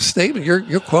your statement,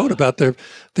 your quote about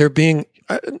there being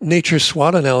nature's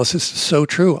SWOT analysis is so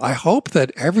true. I hope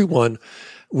that everyone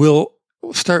will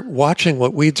start watching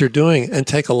what weeds are doing and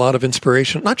take a lot of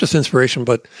inspiration, not just inspiration,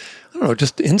 but I don't know,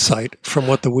 just insight from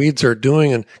what the weeds are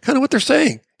doing and kind of what they're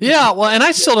saying. Yeah, well, and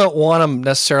I still don't want them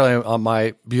necessarily on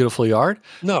my beautiful yard.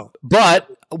 No.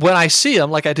 But when I see them,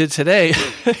 like I did today,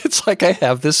 it's like I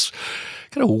have this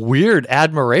kind of weird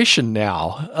admiration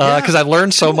now because I've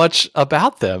learned so much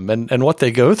about them and what they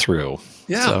go through.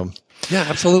 Yeah. So. Yeah,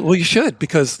 absolutely. Well, you should,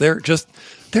 because they're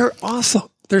awesome.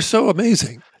 They're so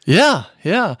amazing. Yeah.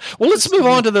 Well, let's move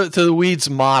on to the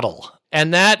weeds model,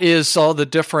 and that is all the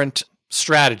different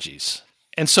strategies.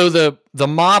 And so the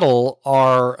model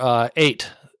are 8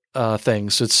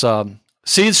 things. It's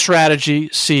seed strategy,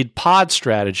 seed pod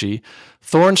strategy,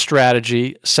 thorn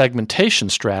strategy, segmentation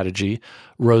strategy,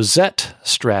 rosette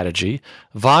strategy,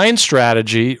 vine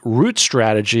strategy, root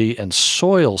strategy, and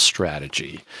soil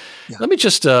strategy. Yeah. Let me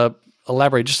just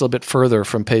elaborate just a little bit further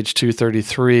from page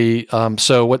 233.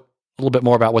 A little bit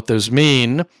more about what those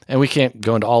mean, and we can't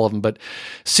go into all of them, but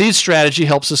seed strategy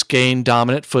helps us gain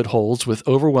dominant footholds with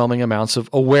overwhelming amounts of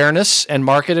awareness and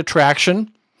market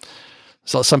attraction.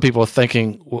 So some people are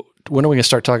thinking, when are we going to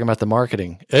start talking about the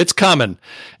marketing? It's coming.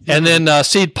 And then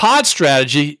seed pod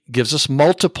strategy gives us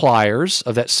multipliers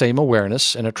of that same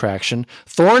awareness and attraction.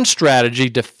 Thorn strategy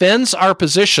defends our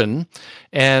position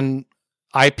and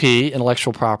IP,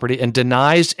 intellectual property, and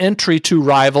denies entry to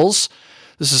rivals.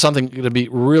 This is something going to be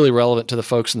really relevant to the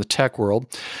folks in the tech world.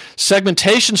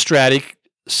 Segmentation strategy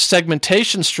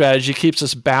segmentation strategy keeps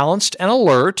us balanced and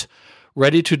alert,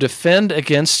 ready to defend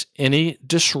against any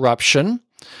disruption.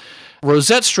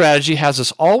 Rosette strategy has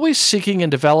us always seeking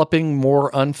and developing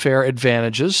more unfair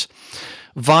advantages.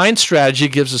 Vine strategy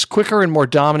gives us quicker and more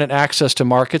dominant access to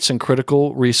markets and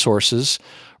critical resources.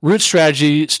 Root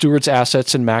strategy stewards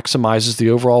assets and maximizes the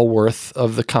overall worth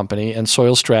of the company. And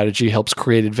soil strategy helps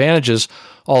create advantages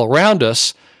all around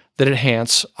us that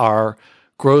enhance our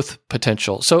growth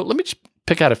potential. So let me just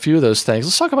pick out a few of those things.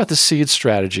 Let's talk about the seed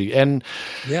strategy. And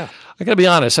yeah, I got to be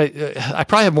honest, I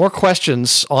probably have more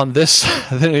questions on this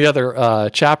than the other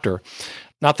chapter.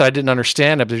 Not that I didn't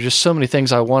understand it, but there's just so many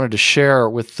things I wanted to share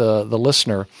with the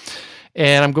listener.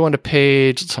 And I'm going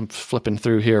to I'm flipping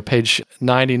through here, page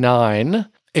 99.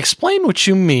 Explain what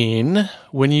you mean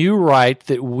when you write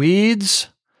that weeds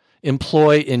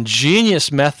employ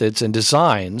ingenious methods and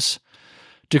designs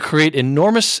to create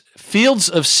enormous fields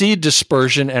of seed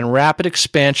dispersion and rapid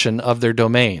expansion of their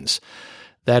domains.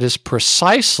 That is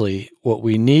precisely what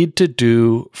we need to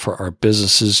do for our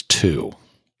businesses too.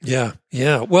 Yeah.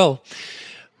 Well,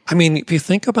 I mean, if you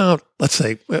think about, let's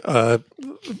say,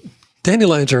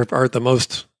 dandelions are the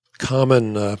most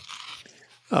common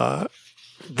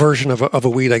version of a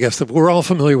weed, I guess. That we're all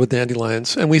familiar with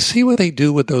dandelions, and we see what they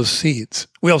do with those seeds.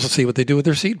 We also see what they do with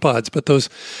their seed pods, but those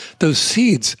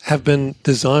seeds have been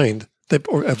designed, they've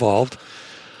evolved,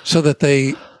 so that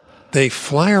they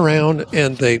fly around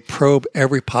and they probe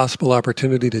every possible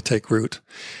opportunity to take root.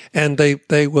 And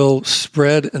they will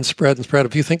spread and spread and spread.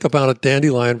 If you think about a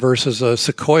dandelion versus a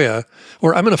sequoia,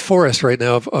 or I'm in a forest right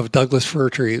now of Douglas fir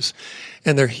trees,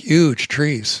 and they're huge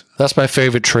trees. That's my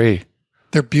favorite tree.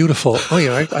 They're beautiful. Oh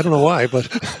yeah, I don't know why, but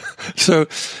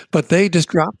but they just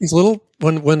drop these little,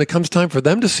 when it comes time for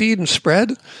them to seed and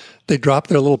spread, they drop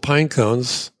their little pine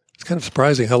cones. It's kind of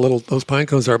surprising how little those pine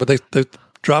cones are, but they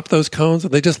drop those cones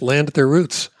and they just land at their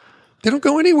roots. They don't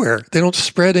go anywhere. They don't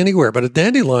spread anywhere. But a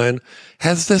dandelion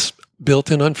has this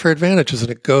built-in unfair advantages,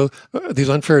 and these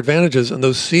unfair advantages, and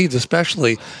those seeds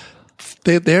especially,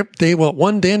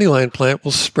 one dandelion plant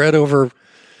will spread over,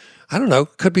 I don't know,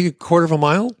 could be a quarter of a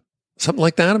mile, something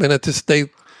like that. I mean, it just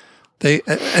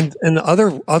and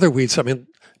other weeds. I mean,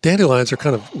 dandelions are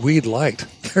kind of weed light.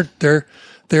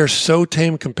 They're so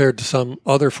tame compared to some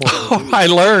other forms. Oh, I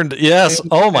learned. Yes.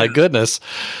 Oh my goodness.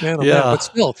 Man, but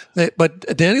still, but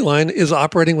a dandelion is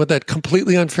operating with that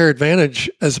completely unfair advantage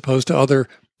as opposed to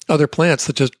other plants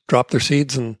that just drop their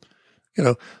seeds, and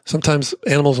sometimes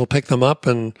animals will pick them up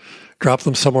and drop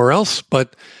them somewhere else.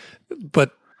 But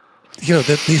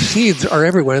these seeds are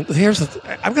everywhere. And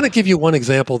I'm going to give you one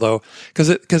example though,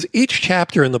 because each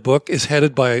chapter in the book is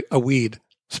headed by a weed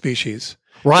species.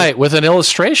 Right, with an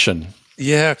illustration.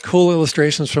 Yeah, cool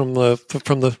illustrations from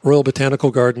the Royal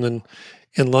Botanical Garden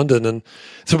in London, and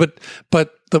so.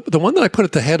 But the one that I put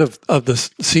at the head of the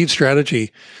seed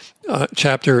strategy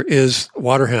chapter is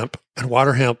water hemp, and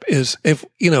water hemp is if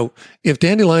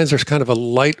dandelions are kind of a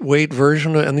lightweight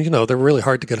version, and they're really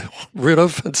hard to get rid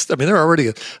of. They're already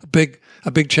a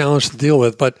big challenge to deal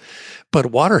with, but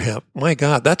water hemp, my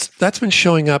God, that's been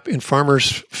showing up in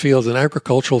farmers' fields and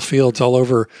agricultural fields all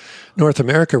over North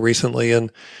America recently,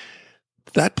 and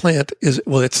that plant is,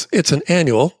 well, it's an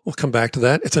annual. We'll come back to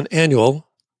that. It's an annual,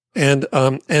 and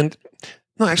no,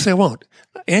 actually I won't.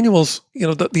 Annuals,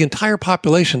 the entire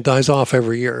population dies off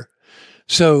every year.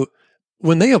 So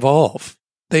when they evolve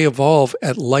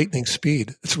at lightning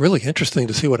speed. It's really interesting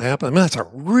to see what happens. I mean, that's a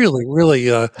really,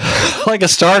 really like a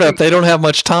startup. They don't have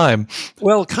much time.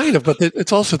 Well, kind of, but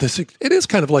it's also it is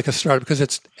kind of like a startup because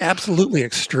it's absolutely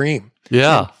extreme.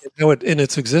 Yeah, in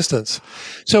its existence.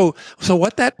 So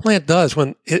what that plant does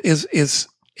is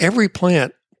every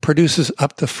plant produces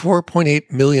up to 4.8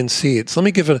 million seeds. Let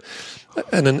me give a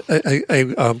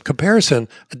comparison.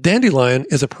 A dandelion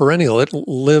is a perennial. It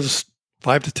lives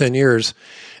 5 to 10 years,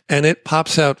 and it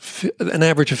pops out an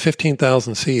average of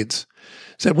 15,000 seeds.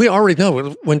 So we already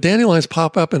know when dandelions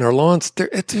pop up in our lawns,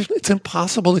 it's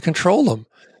impossible to control them.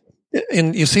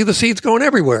 And you see the seeds going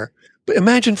everywhere. But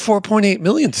imagine 4.8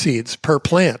 million seeds per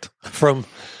plant from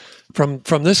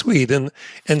this weed, and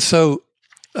so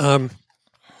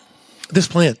this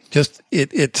plant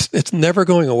it's never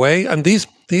going away. And these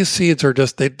seeds are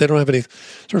just they don't have any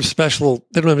sort of special.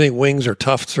 They don't have any wings or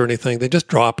tufts or anything. They just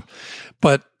drop,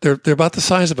 but they're about the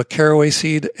size of a caraway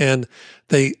seed, and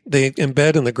they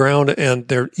embed in the ground,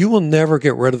 and you will never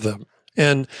get rid of them.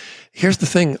 And here's the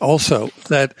thing, also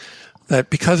that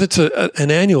because it's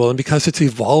an annual and because it's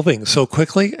evolving so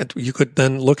quickly, you could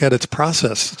then look at its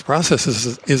process. Its process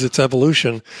is its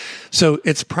evolution. So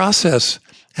its process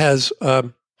has,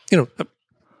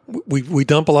 we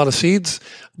dump a lot of seeds.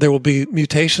 There will be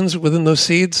mutations within those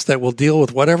seeds that will deal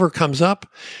with whatever comes up.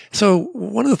 So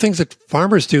one of the things that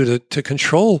farmers do to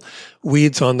control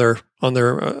weeds in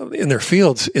their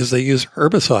fields is they use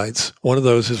herbicides. One of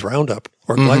those is Roundup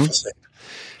or glyphosate,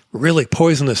 really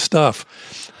poisonous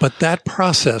stuff. But that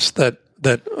process that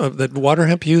water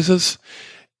hemp uses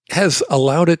has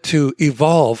allowed it to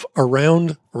evolve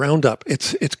around Roundup.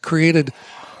 It's created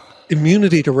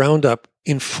immunity to Roundup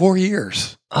in 4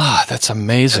 years. Ah, that's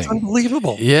amazing. That's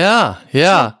unbelievable. Yeah. It's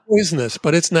not poisonous,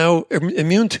 but it's now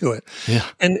immune to it. Yeah.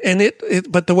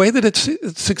 But the way that it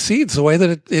succeeds, the way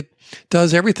that it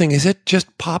does everything is it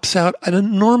just pops out an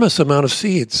enormous amount of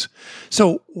seeds.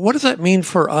 So what does that mean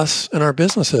for us and our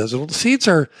businesses? Well, seeds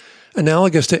are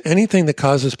analogous to anything that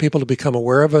causes people to become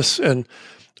aware of us and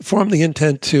form the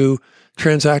intent to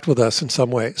transact with us in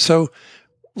some way. So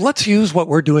let's use what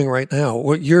we're doing right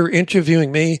now. You're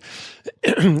interviewing me,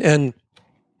 and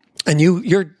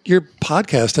your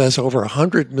podcast has over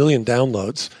 100 million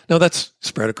downloads. Now that's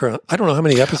spread across. I don't know how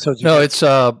many episodes. No, it's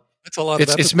a lot.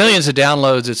 It's millions of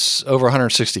downloads. It's over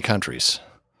 160 countries.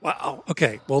 Wow.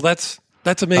 Okay. Well, that's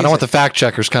amazing. I don't want the fact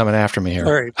checkers coming after me here.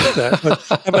 All right.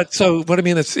 But so what I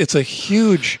mean, it's a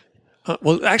huge.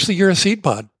 Well, actually, you're a seed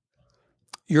pod.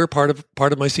 You're part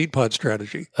of my seed pod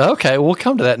strategy. Okay, we'll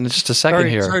come to that in just a second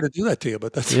here. Sorry to do that to you,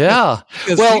 but that's yeah.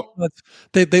 Well,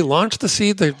 they launch the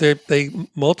seed. They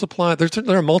multiply.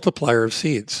 They're a multiplier of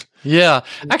seeds. Yeah,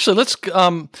 actually, let's.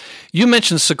 You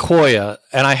mentioned Sequoia,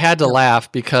 and I had to laugh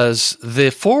because the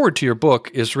foreword to your book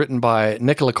is written by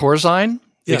Nicola Corzine,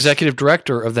 executive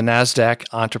director of the NASDAQ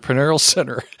Entrepreneurial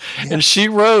Center, and she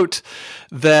wrote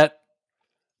that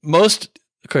most.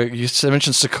 Okay, you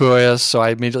mentioned Sequoia, so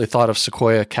I immediately thought of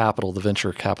Sequoia Capital, the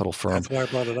venture capital firm. That's why I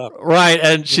brought it up. Right,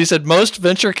 and she said most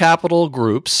venture capital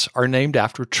groups are named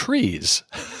after trees,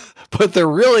 but they're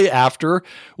really after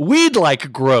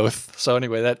weed-like growth. So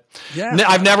anyway,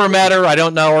 I've never met her, I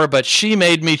don't know her, but she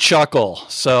made me chuckle.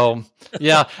 So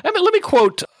yeah, let me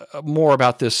quote more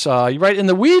about this. You write, in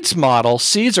the weeds model,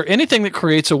 seeds are anything that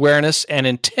creates awareness and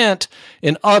intent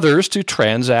in others to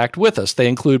transact with us. They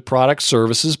include products,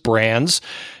 services, brands,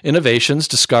 innovations,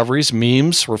 discoveries,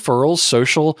 memes, referrals,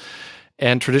 social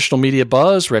and traditional media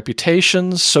buzz,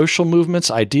 reputations, social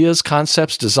movements, ideas,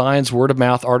 concepts, designs, word of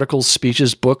mouth, articles,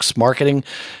 speeches, books, marketing,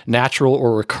 natural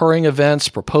or recurring events,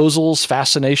 proposals,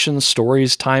 fascinations,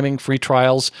 stories, timing, free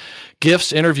trials,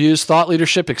 gifts, interviews, thought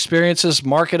leadership, experiences,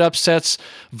 market upsets,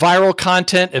 viral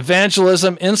content,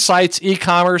 evangelism, insights,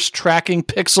 e-commerce, tracking,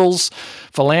 pixels,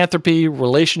 philanthropy,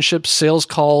 relationships, sales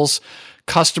calls,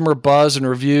 customer buzz and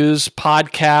reviews,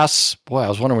 podcasts. Boy, I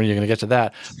was wondering when you're going to get to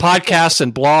that. Podcasts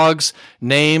and blogs,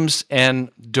 names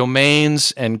and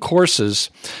domains and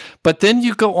courses. But then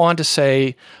you go on to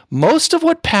say, most of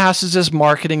what passes as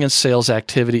marketing and sales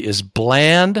activity is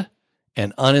bland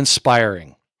and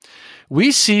uninspiring.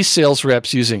 We see sales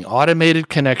reps using automated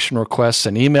connection requests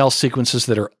and email sequences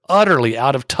that are utterly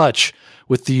out of touch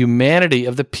with the humanity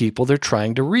of the people they're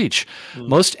trying to reach.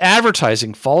 Most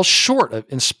advertising falls short of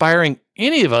inspiring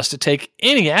any of us to take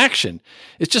any action.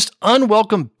 It's just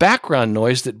unwelcome background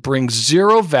noise that brings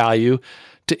zero value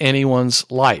to anyone's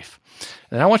life.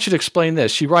 And I want you to explain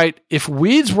this. You write, if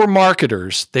weeds were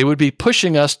marketers, they would be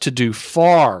pushing us to do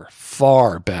far,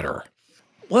 far better.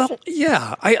 Well,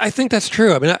 yeah, I think that's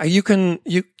true. I mean,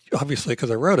 you obviously because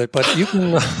I wrote it, but you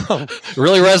can it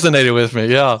really resonated with me.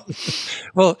 Yeah.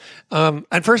 Well,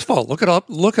 and first of all, look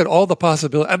at all the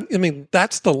possibilities. I mean,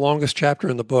 that's the longest chapter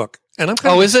in the book, and I'm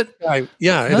kind of is it?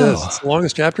 Yeah, it is. It's the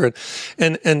longest chapter,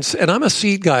 and I'm a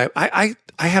seed guy. I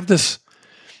have this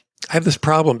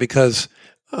problem because.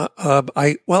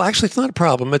 Actually, it's not a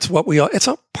problem. It's what it's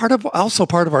also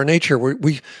part of our nature.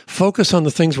 We focus on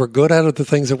the things we're good at or the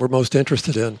things that we're most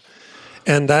interested in.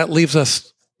 And that leaves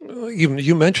us,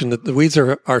 you mentioned that the weeds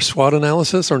are our SWOT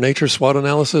analysis or nature's SWOT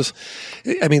analysis.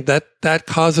 I mean, that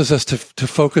causes us to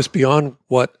focus beyond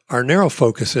what our narrow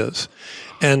focus is.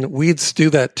 And weeds do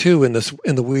that too in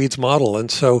the weeds model.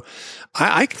 And so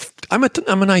I'm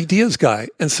an ideas guy.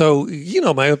 And so,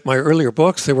 my earlier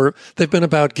books, they've been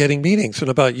about getting meetings and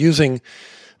about using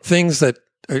things that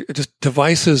are just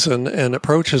devices and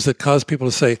approaches that cause people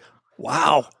to say,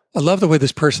 wow, I love the way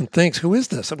this person thinks. Who is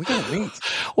this? We got to meet.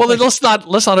 Well, then let's not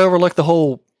overlook the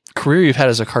whole career you've had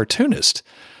as a cartoonist,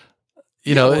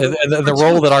 and the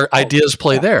role that our ideas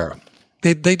play there.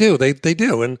 They do.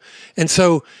 And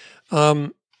so,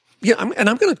 I'm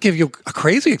going to give you a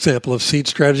crazy example of seed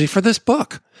strategy for this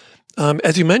book.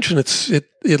 As you mentioned,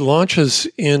 it launches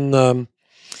in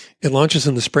It launches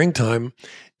in the springtime,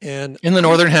 and In the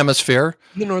Northern Hemisphere.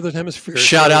 in the Northern Hemisphere.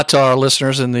 Shout out to our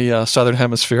listeners in the Southern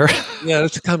Hemisphere. Yeah,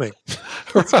 it's coming.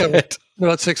 It's coming. Right. In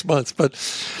about 6 months, but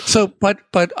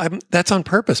that's on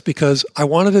purpose because I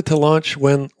wanted it to launch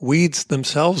when weeds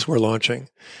themselves were launching,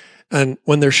 and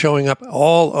when they're showing up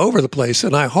all over the place.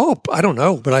 And I hope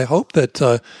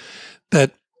that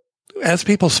that as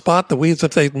people spot the weeds,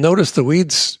 if they notice the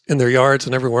weeds in their yards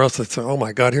and everywhere else, they say, "Oh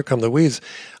my God, here come the weeds."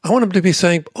 I want them to be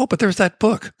saying, "Oh, but there's that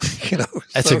book."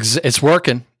 It's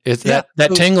working.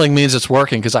 That tingling means it's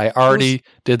working because I already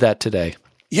did that today.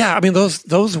 Yeah, I mean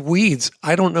those weeds.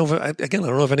 I don't know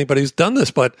if anybody's done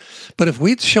this, but if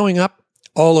weeds showing up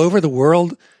all over the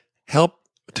world help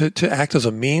to act as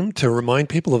a meme to remind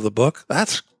people of the book,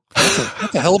 that's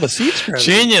a hell of a seed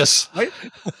strategy. Genius, right?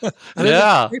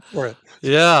 Yeah, wait for it.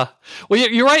 Yeah. Well,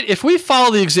 you're right. If we follow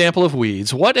the example of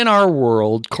weeds, what in our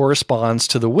world corresponds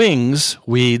to the wings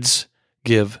weeds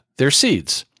give their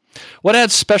seeds? What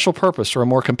adds special purpose or a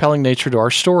more compelling nature to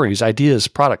our stories, ideas,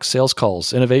 products, sales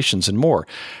calls, innovations, and more?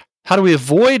 How do we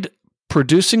avoid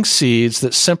producing seeds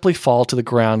that simply fall to the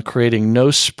ground, creating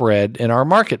no spread in our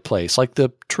marketplace, like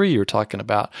the tree you're talking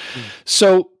about?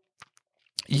 So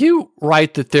you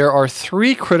write that there are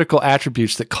 3 critical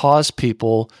attributes that cause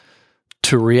people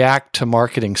to react to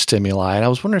marketing stimuli. And I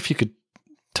was wondering if you could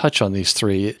touch on these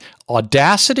 3.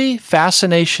 Audacity,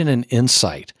 fascination, and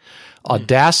insight.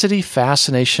 Audacity,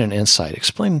 fascination, and insight.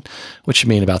 Explain what you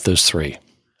mean about those 3.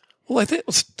 Well, I think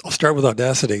I'll start with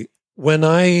audacity. When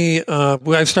I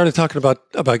started talking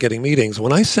about getting meetings,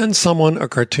 when I send someone a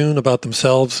cartoon about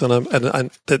themselves, so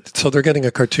they're getting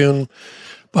a cartoon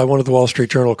by one of the Wall Street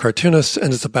Journal cartoonists,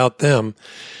 and it's about them.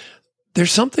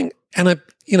 There's something, and I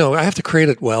have to create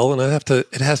it well, and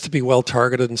it has to be well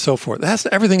targeted and so forth.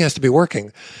 Everything has to be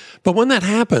working. But when that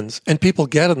happens, and people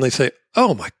get it, and they say,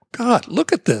 "Oh my God,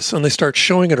 look at this," and they start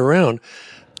showing it around,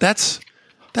 that's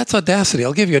audacity.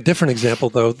 I'll give you a different example,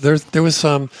 though. There was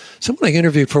someone I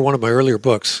interviewed for one of my earlier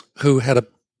books who had a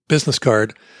business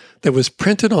card that was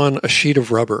printed on a sheet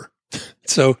of rubber.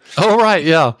 So, oh right,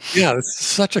 yeah, it's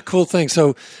such a cool thing.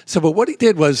 But what he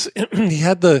did was he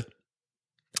had the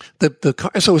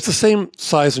so it's the same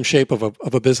size and shape of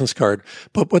a business card,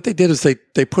 but what they did is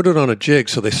they put it on a jig,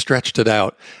 so they stretched it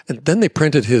out, and then they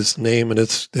printed his name and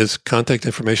his contact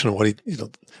information on what he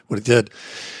did.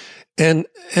 And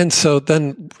so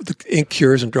then the ink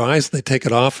cures and dries, they take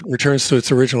it off, returns to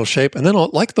its original shape. And then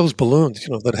like those balloons,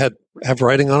 that have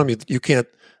writing on them, you can't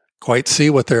quite see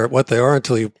what they are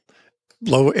until you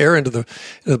blow air into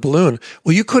the balloon.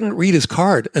 Well, you couldn't read his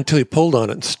card until you pulled on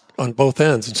it on both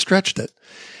ends and stretched it.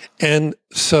 And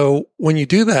so when you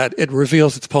do that, it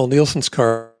reveals it's Paul Nielsen's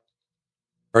card.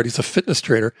 He's a fitness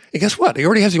trainer. And guess what? He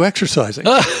already has you exercising.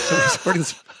 So he's already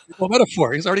this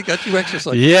metaphor. He's already got you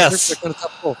exercising. Yes.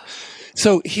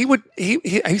 So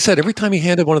he said every time he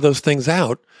handed one of those things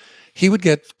out, he would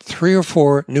get 3 or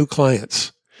 4 new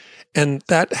clients. And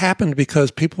that happened because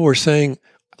people were saying,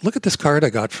 "Look at this card I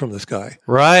got from this guy."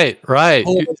 Right.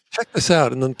 Oh, check this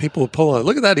out. And then people would pull on it.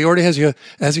 "Look at that. He already has you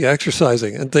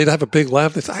exercising." And they'd have a big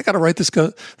laugh. They say, "I got to write this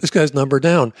guy's number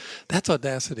down." That's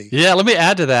audacity. Yeah, let me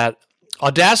add to that.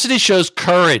 Audacity shows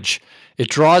courage. It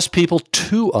draws people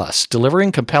to us.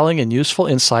 Delivering compelling and useful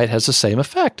insight has the same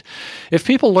effect. If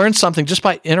people learn something just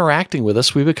by interacting with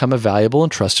us, we become a valuable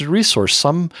and trusted resource,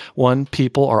 someone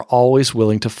people are always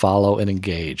willing to follow and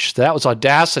engage. That was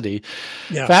audacity.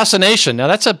 Yeah. Fascination. Now,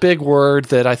 that's a big word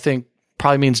that I think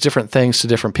probably means different things to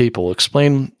different people.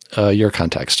 Explain your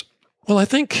context. Well, I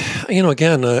think,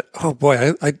 again,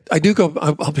 I do go,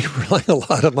 I'll be relying a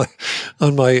lot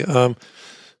on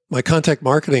my contact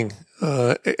marketing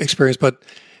experience,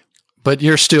 but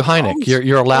you're Stu Heinecke.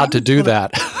 You're allowed to do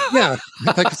that. Yeah,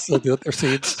 I can still do it. They're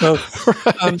seeds. So,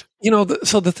 right.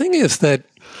 So the thing is that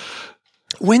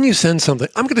when you send something,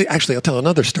 I'll tell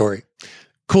another story.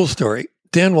 Cool story.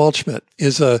 Dan Waldschmidt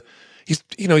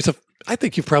I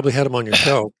think you've probably had him on your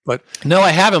show, but no, I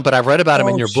haven't. But I've read about him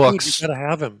in your books. You got to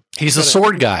have him. He's a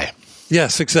sword guy.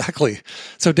 Yes, exactly.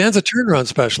 So Dan's a turnaround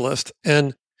specialist,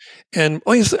 and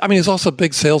he's also a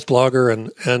big sales blogger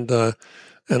and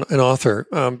an author.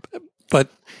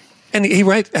 He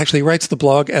writes the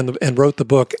blog and wrote the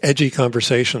book Edgy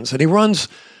Conversations, and he runs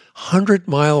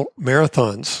 100-mile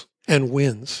marathons and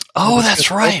wins. Oh,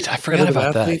 that's right. I forgot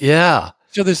about that. Yeah.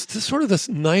 So there's this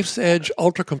knife's edge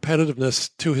ultra competitiveness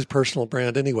to his personal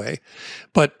brand anyway,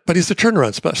 but he's a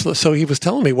turnaround specialist. So he was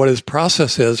telling me what his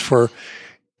process is for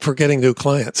getting new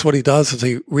clients. What he does is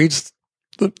he reads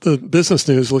the business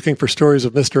news looking for stories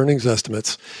of missed earnings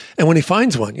estimates. And when he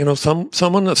finds one,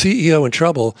 someone, a CEO in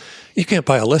trouble, you can't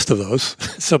buy a list of those.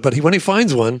 But when he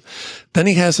finds one, then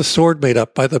he has a sword made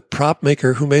up by the prop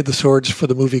maker who made the swords for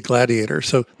the movie Gladiator.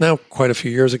 So now quite a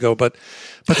few years ago, but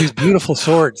these beautiful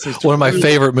swords. One of my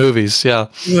favorite movies, yeah.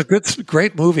 It's a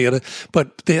great movie,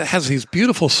 but it has these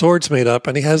beautiful swords made up,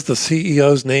 and he has the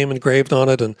CEO's name engraved on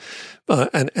it, and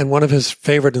one of his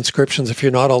favorite inscriptions, if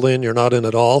you're not all in, you're not in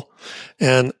at all.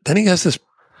 And then he has this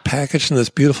packaged in this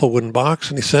beautiful wooden box,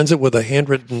 and he sends it with a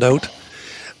handwritten note.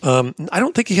 I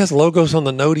don't think he has logos on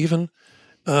the note even.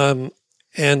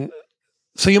 And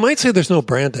so you might say there's no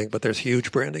branding, but there's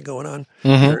huge branding going on.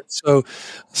 Here. So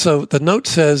the note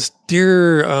says,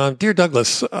 "Dear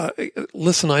Douglas,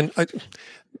 listen,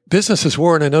 business is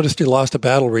war, and I noticed you lost a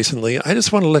battle recently. I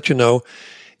just want to let you know,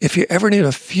 if you ever need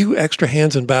a few extra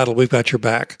hands in battle, we've got your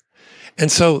back." And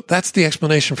so that's the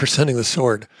explanation for sending the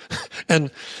sword.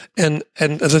 And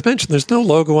as I mentioned, there's no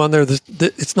logo on there.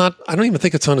 It's not, I don't even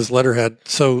think it's on his letterhead,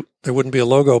 so there wouldn't be a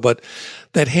logo, but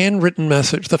that handwritten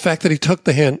message, the fact that he took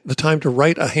the time to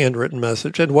write a handwritten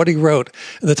message and what he wrote,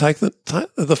 and the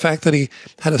fact that he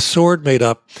had a sword made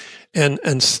up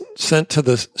and sent to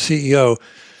the CEO,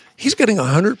 he's getting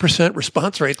 100%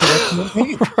 response rate to that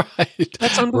campaign. Right.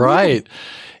 That's unbelievable. Right.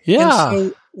 Yeah.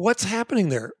 And so what's happening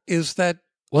there is that,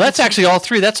 well, that's actually all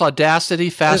three. That's audacity,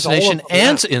 fascination,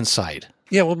 and insight.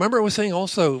 Yeah, well, remember I was saying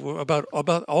also about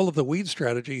all of the weed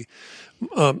strategy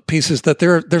pieces that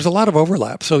there's a lot of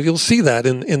overlap. So you'll see that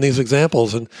in these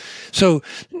examples. And so,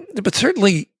 but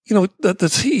certainly, the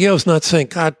CEO is not saying,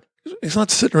 God, he's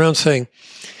not sitting around saying,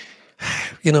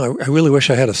 I really wish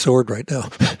I had a sword right now.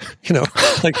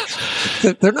 Like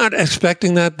they're not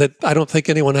expecting that I don't think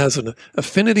anyone has an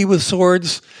affinity with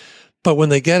swords. But when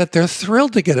they get it, they're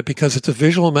thrilled to get it because it's a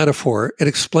visual metaphor.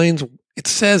 It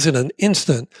says in an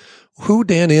instant who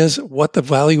Dan is, what the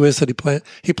value is that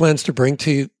he plans to bring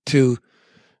to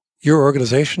your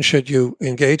organization should you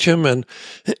engage him, and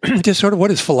just sort of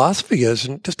what his philosophy is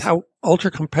and just how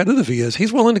ultra competitive he is.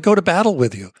 He's willing to go to battle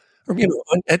with you, or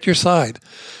at your side,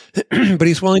 but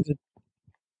he's willing to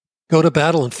go to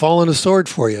battle and fall on a sword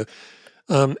for you.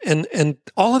 And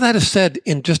all of that is said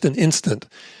in just an instant.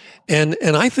 And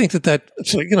I think that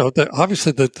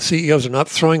obviously the CEOs are not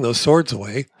throwing those swords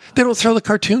away. They don't throw the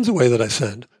cartoons away that I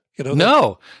send.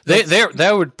 No,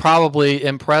 that would probably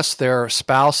impress their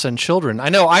spouse and children. I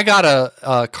know I got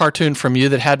a cartoon from you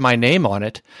that had my name on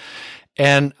it,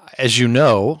 and as you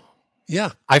know,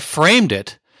 yeah, I framed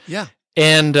it. Yeah,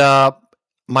 and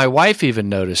my wife even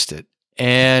noticed it,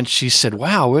 and she said,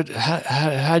 "Wow,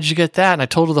 how did you get that?" And I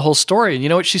told her the whole story, and you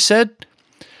know what she said?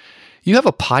 "You have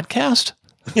a podcast?"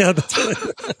 Yeah, that's right.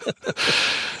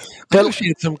 But she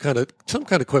had some kind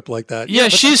of quip like that. Yeah,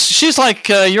 she's like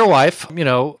your wife. I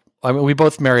mean, we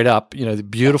both married up.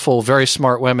 Beautiful, very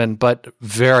smart women, but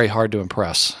very hard to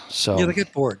impress. So yeah, they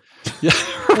get bored. Yeah,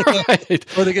 right.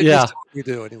 Or they get used to what we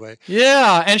do anyway.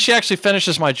 Yeah, and she actually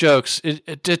finishes my jokes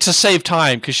to save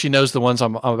time because she knows the ones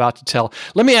I'm about to tell.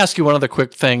 Let me ask you one other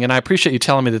quick thing, and I appreciate you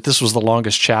telling me that this was the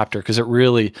longest chapter because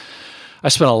I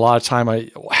spent a lot of time.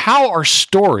 How are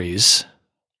stories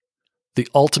the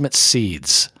ultimate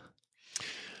seeds?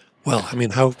 Well, I mean,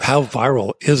 how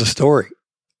viral is a story?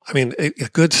 I mean, a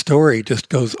good story just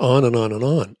goes on and on and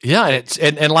on. Yeah,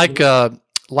 and like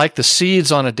the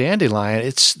seeds on a dandelion,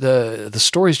 it's the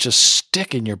stories just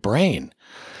stick in your brain.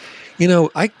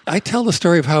 I tell the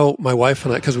story of how my wife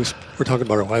and I, because we're talking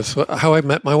about our wives, how I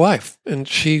met my wife, and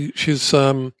she's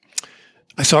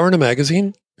I saw her in a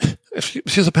magazine.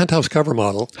 She's a Penthouse cover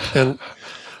model, and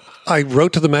I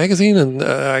wrote to the magazine, and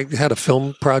I had a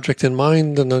film project in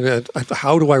mind, and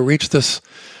how do I reach this?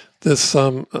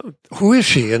 Who is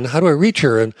she, and how do I reach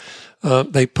her? And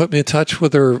they put me in touch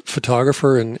with her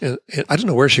photographer, and I don't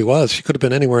know where she was. She could have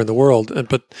been anywhere in the world,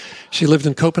 but she lived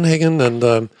in Copenhagen. And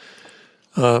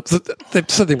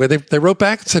they wrote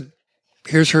back and said,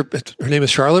 "Here's her name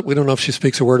is Charlotte. We don't know if she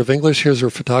speaks a word of English. Here's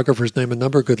her photographer's name and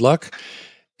number. Good luck."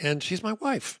 And she's my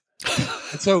wife.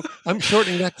 And so I'm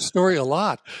shortening that story a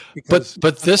lot.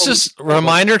 But this is a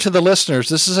reminder to the listeners.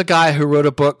 This is a guy who wrote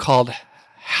a book called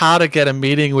How to Get a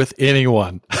Meeting with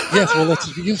Anyone. Yes, well,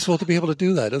 it's useful to be able to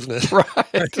do that, isn't it?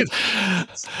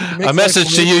 Right. A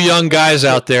message to you young guys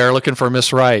out there looking for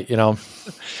Miss Right,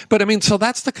 But I mean, so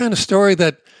that's the kind of story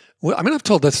that, I've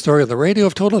told that story on the radio.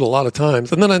 I've told it a lot of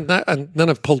times, and then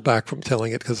I've pulled back from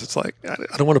telling it because it's like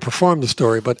I don't want to perform the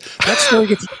story. But that story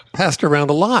gets passed around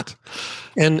a lot,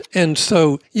 and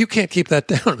so you can't keep that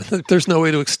down. There's no way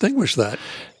to extinguish that.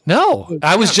 No,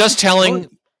 I was just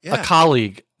telling a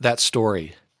colleague that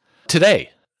story today.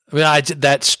 I mean,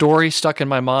 that story stuck in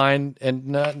my mind, and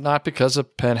not because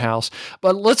of Penthouse.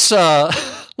 But let's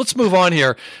move on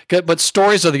here. But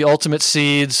stories are the ultimate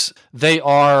seeds. They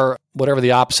are whatever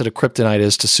the opposite of kryptonite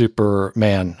is to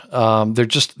Superman.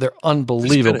 They're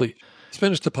unbelievably.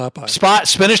 Spinach to Popeye.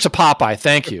 Spinach to Popeye.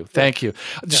 Thank you.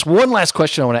 Just one last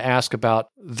question I want to ask about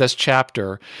this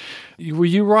chapter.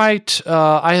 You write,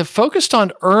 I have focused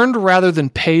on earned rather than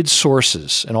paid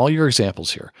sources in all your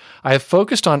examples here. I have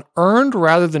focused on earned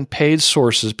rather than paid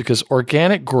sources because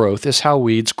organic growth is how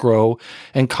weeds grow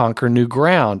and conquer new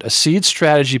ground. A seed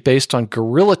strategy based on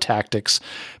guerrilla tactics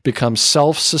becomes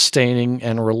self-sustaining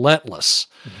and relentless.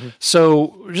 Mm-hmm.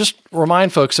 So just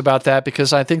remind folks about that,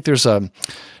 because I think there's a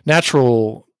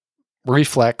natural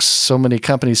reflex so many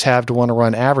companies have to want to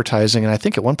run advertising. And I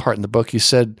think at one part in the book you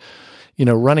said,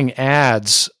 running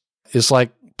ads is like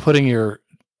putting your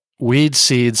weed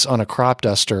seeds on a crop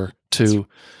duster to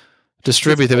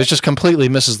distribute them. It just completely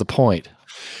misses the point.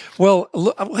 Well,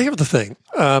 here's the thing.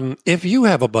 If you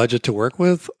have a budget to work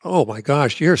with, oh my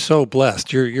gosh, you're so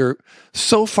blessed. You're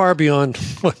so far beyond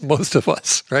most of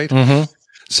us, right? Mm-hmm.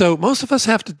 So most of us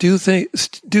have to do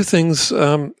things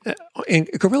in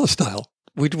guerrilla style.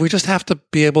 We just have to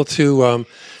be able to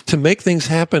make things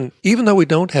happen, even though we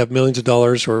don't have millions of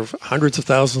dollars or hundreds of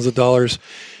thousands of dollars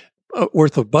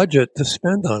worth of budget to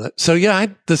spend on it. So yeah,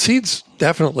 the seeds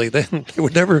definitely. They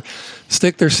would never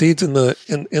stick their seeds in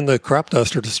the crop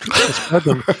duster to spread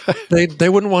them. They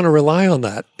wouldn't want to rely on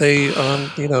that. They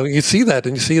you see that,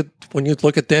 and you see it when you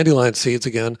look at dandelion seeds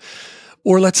again,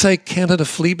 or let's say Canada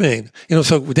fleabane.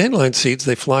 So dandelion seeds,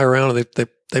 they fly around and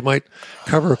they might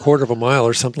cover a quarter of a mile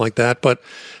or something like that, but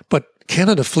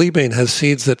Canada fleabane has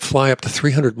seeds that fly up to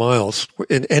 300 miles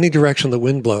in any direction the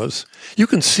wind blows. You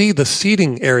can see the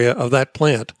seeding area of that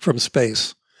plant from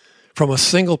space, from a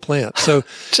single plant. So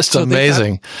just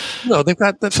amazing. They've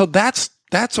got that. So that's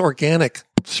organic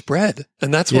spread,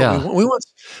 and that's what we want.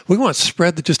 We want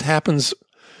spread that just happens.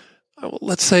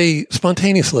 Let's say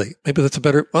spontaneously. Maybe that's a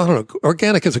better. I don't know.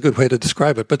 Organic is a good way to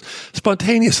describe it, but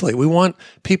spontaneously, we want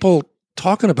people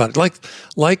talking about it,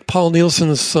 like Paul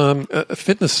Nielsen's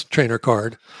fitness trainer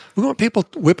card. We want people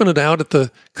whipping it out at the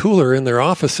cooler in their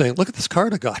office, saying, "Look at this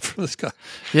card I got from this guy."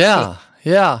 Yeah.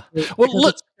 Well,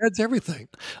 it spreads everything.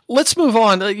 Let's move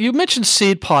on. You mentioned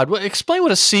seed pod. Explain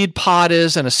what a seed pod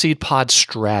is and a seed pod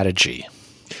strategy.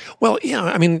 Well, yeah.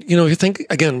 I mean, you think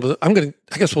again. I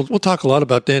guess we'll talk a lot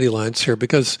about dandelions here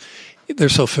because they're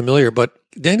so familiar. But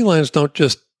dandelions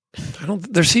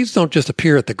their seeds don't just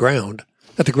appear at the ground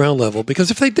level, because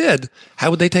if they did,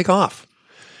 how would they take off?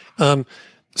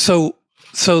 So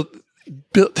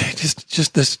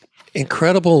just this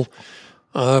incredible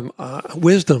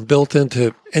wisdom built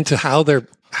into how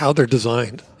they're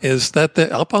designed is that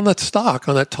up on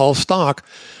that tall stalk,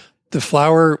 the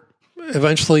flower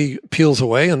eventually peels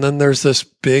away, and then there's this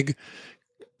big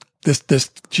this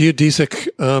geodesic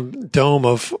dome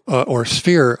or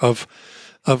sphere of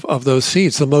those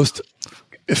seeds, the most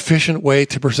efficient way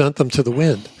to present them to the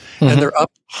wind. Mm-hmm. And they're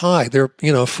up high. They're,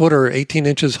 a foot or 18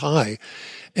 inches high.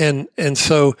 And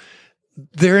so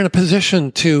they're in a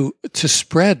position to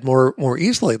spread more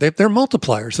easily. They're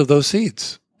multipliers of those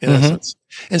seeds in essence.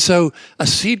 And so a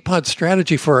seed pod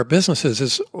strategy for our businesses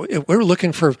is we're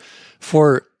looking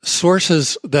for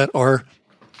sources that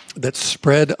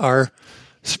spread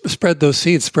those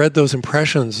seeds, spread those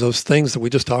impressions, those things that we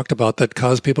just talked about that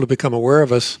cause people to become aware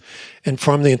of us and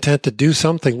form the intent to do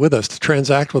something with us, to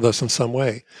transact with us in some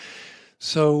way.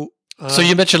 So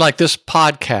you mentioned like this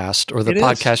podcast or the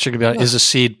podcast you're going to be on is a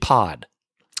seed pod.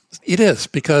 It is,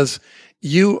 because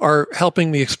you are helping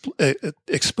me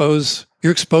expose,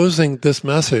 you're exposing this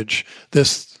message,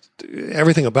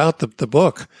 everything about the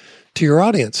book to your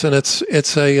audience. And it's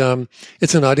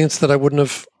an audience that I wouldn't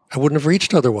have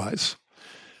reached otherwise.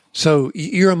 So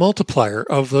you're a multiplier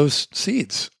of those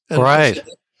seeds, and right?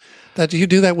 That you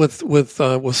do that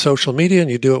with social media,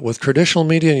 and you do it with traditional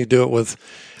media, and you do it with,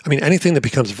 anything that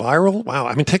becomes viral.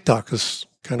 Wow, TikTok is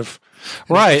kind of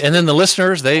right, and then the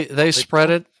listeners they spread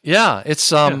it. Yeah,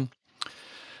 it's I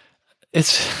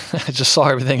just saw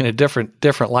everything in a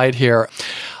different light here.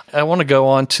 I want to go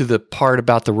on to the part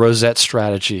about the rosette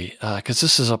strategy, because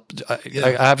this is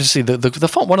obviously the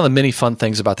fun, one of the many fun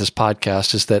things about this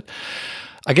podcast is that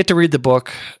I get to read the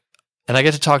book and I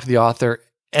get to talk to the author,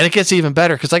 and it gets even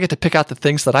better because I get to pick out the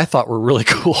things that I thought were really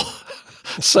cool.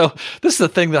 So this is the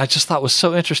thing that I just thought was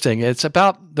so interesting. It's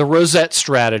about the rosette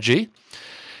strategy.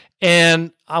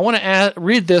 And I want to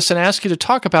read this and ask you to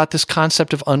talk about this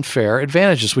concept of unfair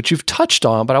advantages, which you've touched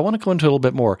on, but I want to go into a little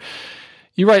bit more.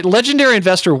 You write, legendary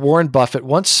investor Warren Buffett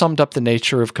once summed up the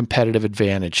nature of competitive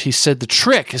advantage. He said the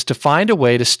trick is to find a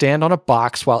way to stand on a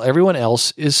box while everyone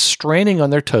else is straining on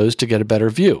their toes to get a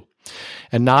better view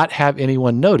and not have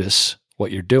anyone notice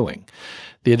what you're doing.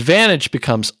 The advantage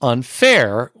becomes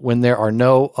unfair when there are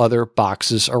no other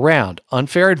boxes around.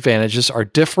 Unfair advantages are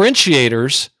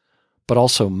differentiators, but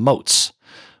also moats.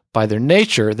 By their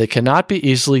nature, they cannot be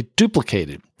easily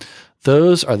duplicated.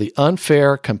 Those are the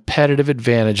unfair competitive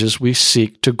advantages we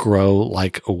seek to grow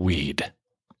like a weed.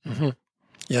 Mm-hmm.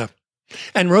 Yeah.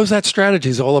 And Rosette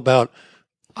strategy is all about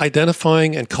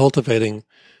identifying and cultivating.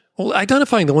 Well,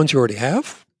 identifying the ones you already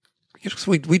have.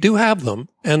 We do have them,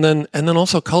 and then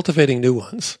also cultivating new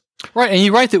ones. Right, and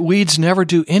you write that weeds never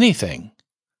do anything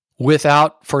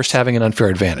without first having an unfair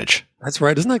advantage. That's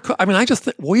right, isn't that cool? I mean, I just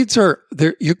think weeds are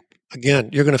there.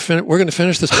 We're going to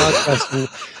finish this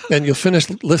podcast, and you'll finish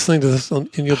listening to this, and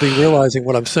you'll be realizing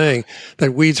what I'm saying.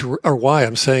 That weeds are why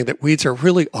I'm saying that weeds are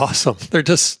really awesome. They're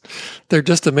just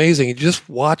amazing. You just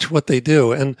watch what they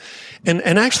do, and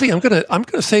actually, I'm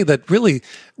gonna say that really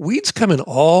weeds come in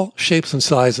all shapes and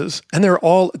sizes, and they're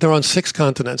on 6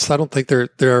 continents. I don't think there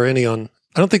are any on.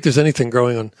 I don't think there's anything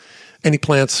growing on any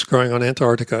plants growing on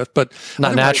Antarctica, but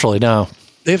not naturally, no.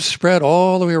 They've spread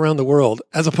all the way around the world,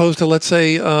 as opposed to, let's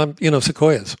say,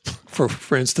 sequoias,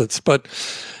 for instance. But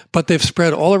they've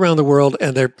spread all around the world,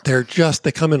 and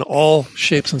they come in all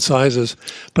shapes and sizes,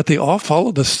 but they all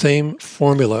follow the same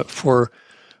formula for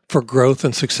growth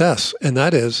and success, and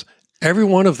that is every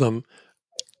one of them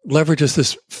leverages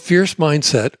this fierce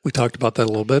mindset. We talked about that a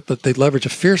little bit, but they leverage a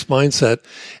fierce mindset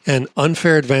and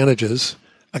unfair advantages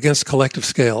against collective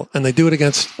scale, and they do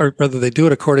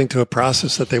it according to a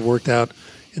process that they've worked out,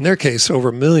 in their case, over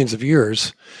millions of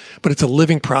years. But it's a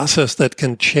living process that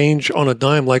can change on a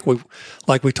dime, like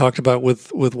we talked about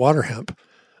with water hemp.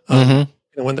 When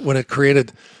it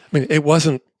created, I mean,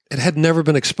 it had never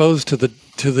been exposed to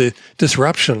the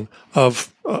disruption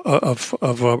of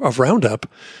Roundup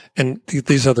and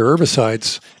these other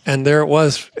herbicides, and there it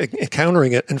was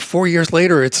encountering it, and 4 years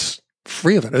later, it's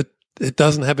free of it. It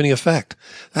doesn't have any effect.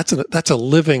 That's a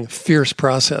living, fierce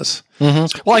process.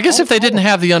 Mm-hmm. Well, I guess if they didn't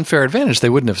have the unfair advantage, they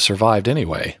wouldn't have survived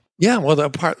anyway. Yeah. Well,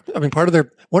 part of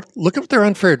their look at their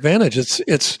unfair advantage.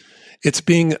 It's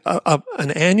being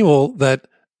an annual that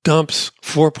dumps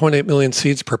 4.8 million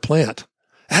seeds per plant.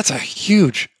 That's a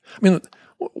huge. I mean,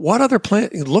 what other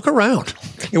plant? Look around.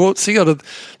 You won't see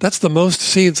that's the most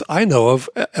seeds I know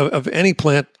of any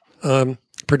plant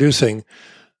producing.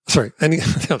 Sorry, any.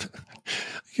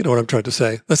 You know what I'm trying to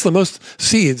say. That's the most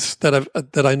seeds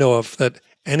that I know of that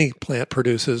any plant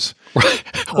produces. Right.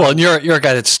 Well, and you're a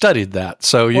guy that studied that,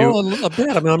 so you. Well, a bit.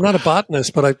 I mean, I'm not a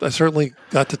botanist, but I certainly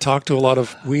got to talk to a lot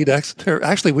of weed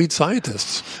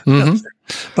scientists. Mm-hmm.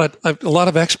 But a lot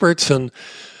of experts and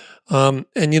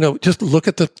just look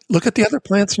at the other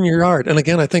plants in your yard. And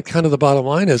again, I think kind of the bottom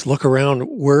line is look around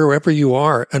wherever you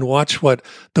are and watch what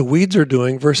the weeds are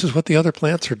doing versus what the other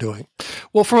plants are doing.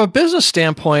 Well, from a business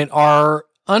standpoint, are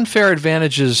unfair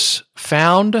advantages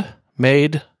found,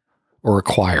 made, or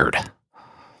acquired?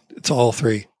 It's all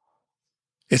three.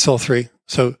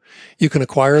 So you can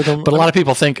acquire them. But a lot of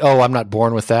people think, oh, I'm not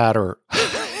born with that, or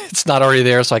it's not already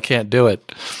there, so I can't do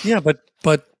it. Yeah, but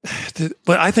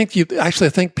I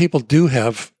think people do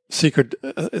have secret,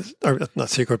 or not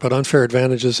secret, but unfair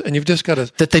advantages, and you've just got to...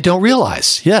 That they don't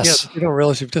realize, yes. Yeah, you don't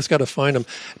realize, you've just got to find them.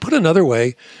 Put another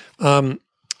way,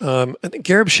 I think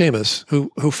Gareb Shamus,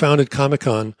 who founded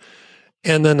Comic-Con,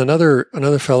 and then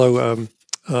another fellow,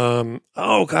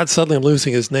 suddenly I'm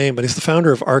losing his name, but he's the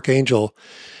founder of Archangel.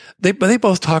 They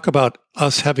both talk about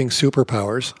us having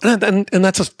superpowers, and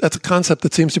that's a concept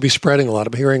that seems to be spreading a lot.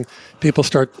 I'm hearing people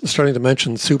starting to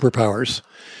mention superpowers,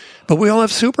 but we all have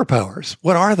superpowers.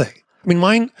 What are they? I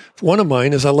mean, one of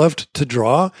mine is I loved to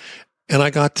draw, and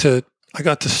I got to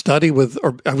study with,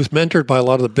 or I was mentored by a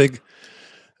lot of the big,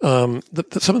 some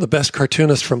of the best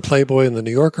cartoonists from Playboy and the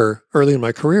New Yorker early in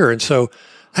my career, and so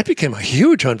that became a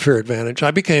huge unfair advantage.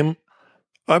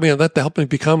 That helped me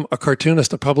become a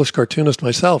cartoonist, a published cartoonist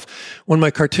myself. When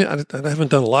my cartoon, I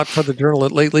haven't done a lot for the journal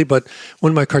lately, but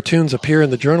when my cartoons appear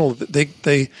in the journal,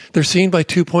 they're seen by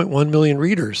 2.1 million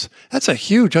readers. That's a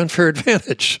huge unfair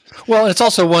advantage. Well, it's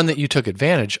also one that you took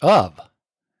advantage of.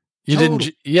 You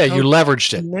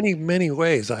leveraged it. In many, many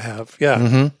ways I have, yeah.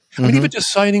 Mm-hmm. I mean, even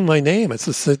just signing my name, it's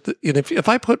just, if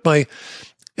I put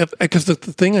because the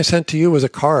thing I sent to you was a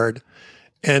card.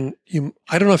 And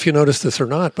I don't know if you noticed this or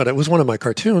not, but it was one of my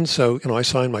cartoons. So, I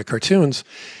signed my cartoons.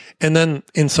 And then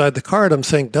inside the card, I'm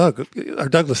saying,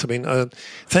 Douglas,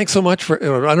 thanks so much for,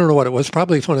 I don't know what it was.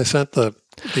 Probably when I sent the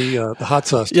hot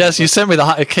sauce. Yes, you sent me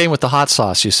it came with the hot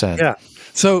sauce you sent. Yeah.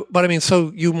 So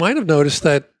you might have noticed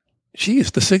that,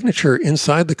 geez, the signature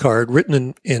inside the card,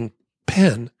 written in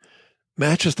pen,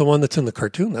 matches the one that's in the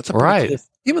cartoon. That's a right. Cool,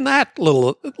 even that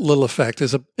little effect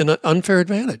is an unfair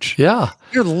advantage. Yeah,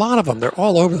 there are a lot of them. They're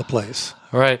all over the place.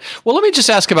 Right. Well, let me just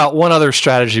ask about one other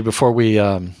strategy before we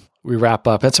wrap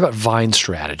up. That's about vine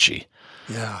strategy.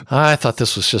 Yeah, I thought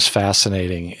this was just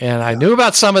fascinating, and I knew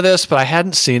about some of this, but I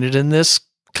hadn't seen it in this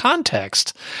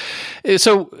context.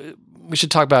 So we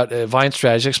should talk about vine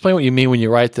strategy. Explain what you mean when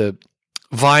you write the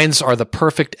vines are the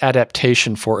perfect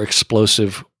adaptation for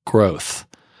explosive growth,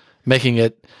 making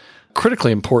it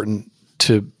critically important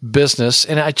to business,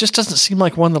 and it just doesn't seem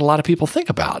like one that a lot of people think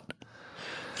about.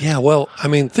 Yeah, well, I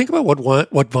mean, think about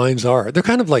what vines are. They're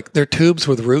kind of like, they're tubes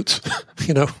with roots,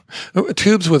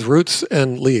 tubes with roots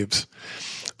and leaves.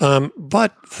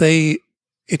 But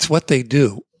it's what they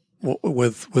do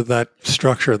with that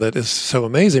structure that is so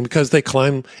amazing, because they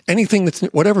climb anything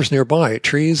whatever's nearby,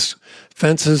 trees,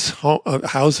 fences,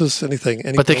 houses, anything.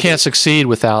 But they can't succeed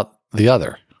without the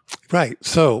other. Right.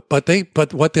 So,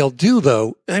 but what they'll do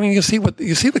though, I mean, you see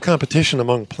the competition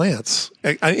among plants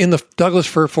in the Douglas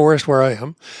fir forest where I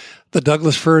am. The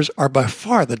Douglas firs are by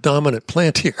far the dominant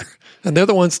plant here, and they're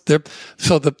the ones.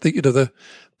 So the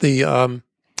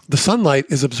sunlight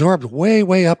is absorbed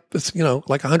way up. It's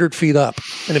like 100 feet up,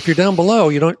 and if you're down below,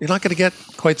 you're not going to get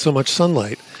quite so much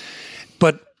sunlight.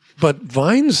 But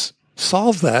vines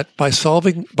solve that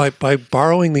by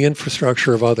borrowing the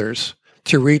infrastructure of others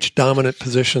to reach dominant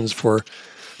positions for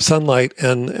sunlight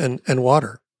and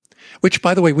water, which,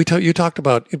 by the way, you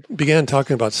began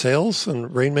talking about sales and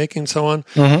rainmaking and so on.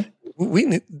 Mm-hmm.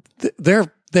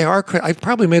 They are. I've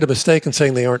probably made a mistake in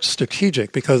saying they aren't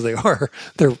strategic, because they are.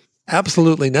 They're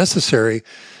absolutely necessary.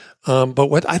 But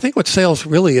what sales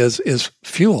really is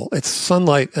fuel. It's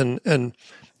sunlight and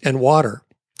water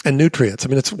and nutrients. I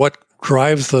mean, it's what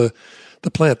drives the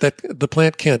plant. That the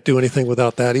plant can't do anything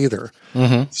without that either.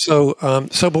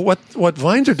 Mm-hmm. But what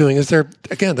vines are doing is they're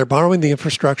borrowing the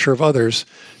infrastructure of others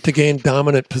to gain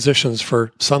dominant positions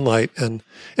for sunlight and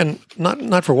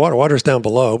not for water. Water's down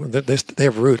below. They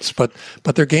have roots, but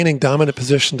they're gaining dominant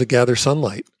position to gather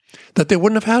sunlight that they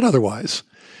wouldn't have had otherwise,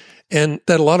 and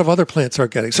that a lot of other plants are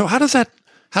getting. So how does that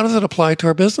apply to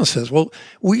our businesses? Well,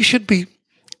 we should be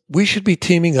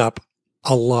teaming up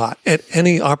a lot at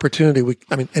any opportunity.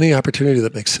 Any opportunity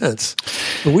that makes sense.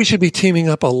 But we should be teaming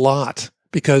up a lot,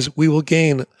 because we will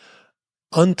gain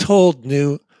untold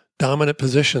new dominant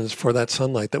positions for that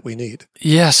sunlight that we need.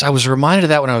 Yes, I was reminded of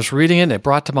that when I was reading it, and it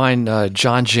brought to mind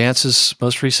John Jantz's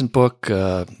most recent book,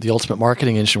 The Ultimate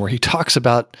Marketing Engine, where he talks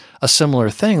about a similar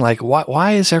thing. Like,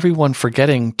 why is everyone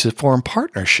forgetting to form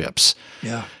partnerships?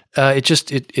 Yeah.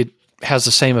 It has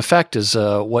the same effect as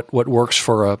what works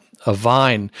for a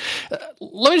vine.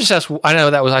 Let me just ask,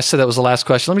 I said that was the last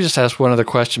question. Let me just ask one other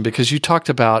question, because you talked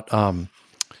about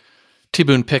T.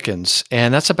 Boone Pickens,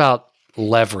 and that's about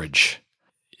leverage.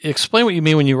 Explain what you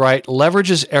mean when you write, leverage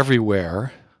is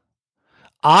everywhere.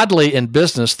 Oddly, in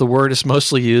business, the word is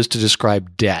mostly used to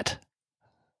describe debt.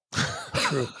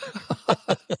 True.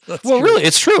 Well, true. Really,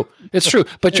 it's true. It's true.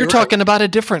 But you're talking about a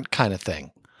different kind of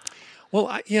thing.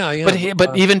 Well, yeah.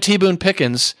 But even T. Boone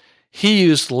Pickens, he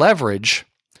used leverage,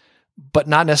 but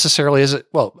not necessarily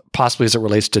possibly as it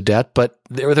relates to debt, but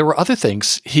there were other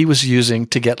things he was using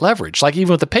to get leverage, like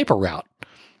even with the paper route.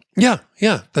 Yeah,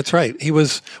 that's right. He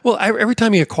was, every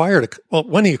time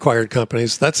when he acquired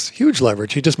companies, that's huge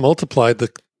leverage. He just multiplied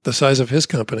the size of his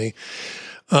company.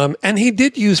 And he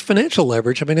did use financial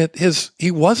leverage. I mean,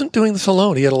 he wasn't doing this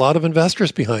alone. He had a lot of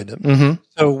investors behind him. Mm-hmm.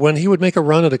 So when he would make a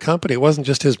run at a company, it wasn't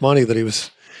just his money that he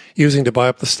was using to buy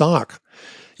up the stock.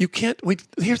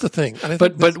 Here's the thing.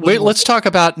 But wait, let's talk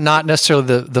about not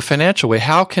necessarily the financial way.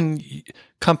 How can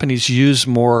companies use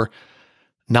more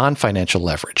non-financial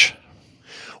leverage?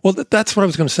 Well, that's what I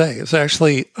was going to say. It's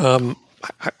actually, I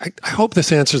hope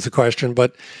this answers the question,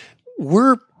 but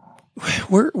we're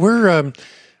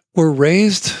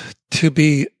raised to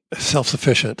be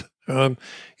self-sufficient.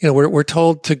 We're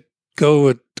told to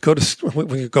go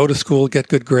to school, get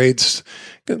good grades,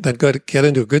 then get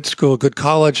into a good school, good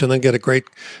college, and then get a great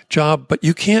job. But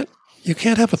you can't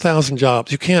have 1,000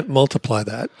 jobs. You can't multiply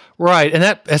that. Right, and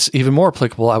that's even more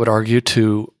applicable, I would argue,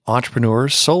 to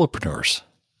entrepreneurs, solopreneurs.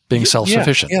 Being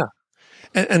self-sufficient. Yeah.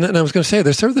 And I was going to say,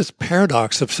 there's sort of this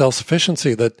paradox of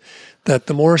self-sufficiency that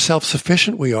the more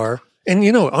self-sufficient we are, and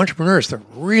entrepreneurs, they're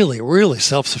really, really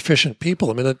self-sufficient people.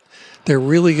 I mean, they're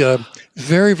really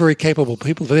very, very capable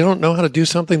people. If they don't know how to do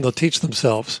something, they'll teach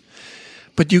themselves.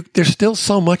 But there's still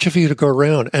so much of you to go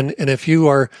around. And if you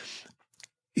are,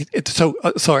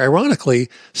 ironically,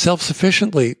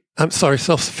 self-sufficiency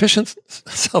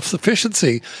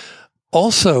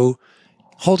also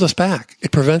holds us back.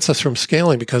 It prevents us from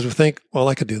scaling because we think, well,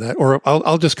 I could do that, or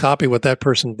I'll just copy what that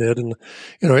person did. And,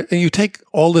 and you take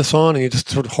all this on and you just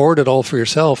sort of hoard it all for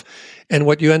yourself. And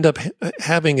what you end up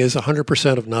having is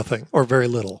 100% of nothing or very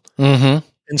little. Mm-hmm.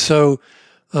 And so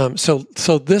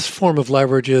this form of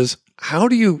leverage is how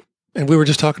do you, and we were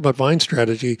just talking about Vine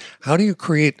strategy, how do you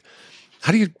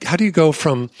go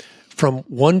from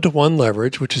one-to-one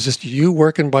leverage, which is just you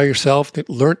working by yourself,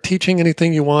 teaching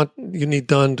anything you need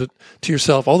done to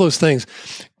yourself, all those things,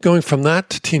 going from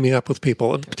that to teaming up with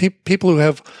people and people who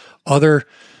have other,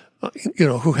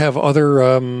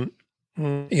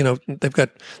 they've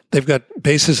got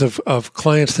bases of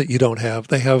clients that you don't have.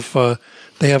 They have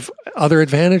other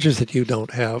advantages that you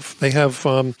don't have. They have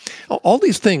all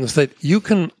these things that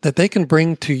they can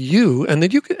bring to you, and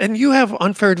that you have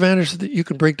unfair advantages that you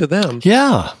can bring to them.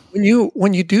 Yeah.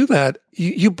 When you do that,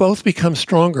 you both become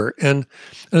stronger, and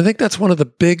I think that's one of the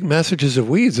big messages of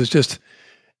Weeds is just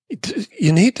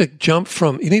you need to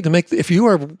if you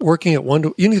are working at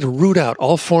you need to root out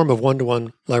all form of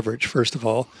one-to-one leverage first of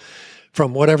all,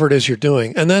 from whatever it is you're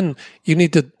doing. And then you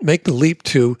need to make the leap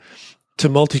to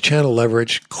multi-channel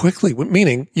leverage quickly,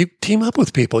 meaning you team up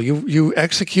with people, you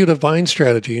execute a Vine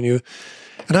strategy, and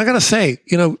I got to say,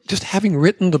 just having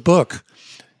written the book,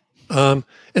 and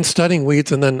studying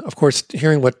Weeds, and then of course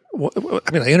hearing I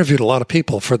interviewed a lot of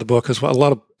people for the book as well, a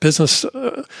lot of business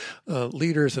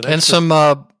leaders and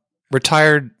some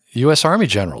retired U.S. Army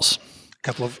generals,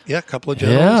 couple of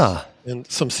generals, and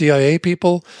some CIA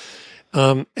people.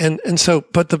 But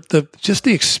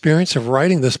the experience of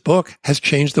writing this book has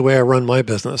changed the way I run my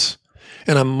business,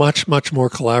 and I'm much, much more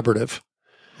collaborative.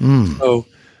 And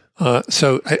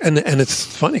it's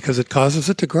funny because it causes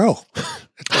it to grow.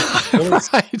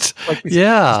 Right. Like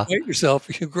yeah. Despite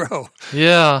yourself, you grow.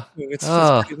 Yeah. It's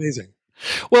pretty amazing.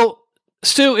 Well,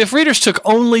 Stu, if readers took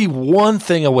only one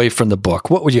thing away from the book,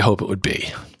 what would you hope it would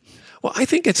be? Well, I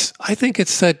think it's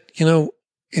that,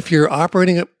 if you're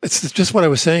operating it's just what I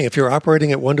was saying. If you're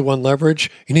operating at one-to-one leverage,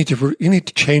 you need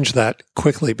to change that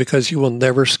quickly because you will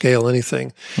never scale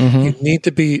anything. Mm-hmm.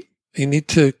 You need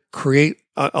to create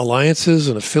alliances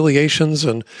and affiliations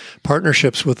and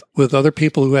partnerships with other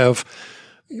people who have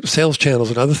sales channels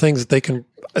and other things that they can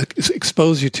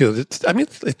expose you to.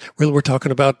 Really, we're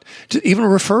talking about even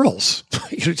referrals.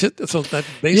 So that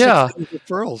basic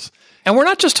referrals. And we're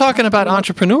not just talking about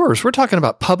entrepreneurs. We're talking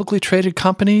about publicly traded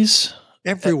companies.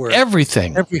 Everywhere.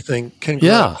 Everything can grow.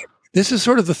 Yeah. This is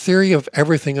sort of the theory of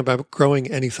everything about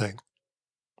growing anything.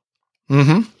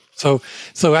 Mm-hmm. So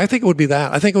I think it would be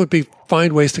that. I think it would be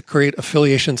find ways to create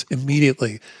affiliations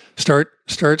immediately. Start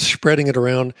spreading it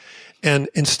around. And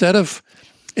instead of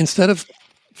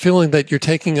feeling that you're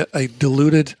taking a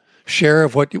diluted share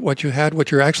of what you had,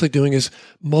 what you're actually doing is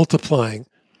multiplying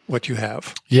what you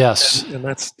have. Yes. And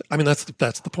that's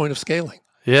the point of scaling.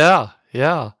 Yeah.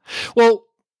 Yeah. Well,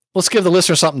 let's give the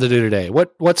listener something to do today.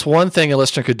 What's one thing a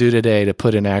listener could do today to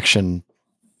put in action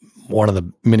one of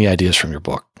the many ideas from your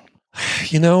book?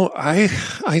 Oh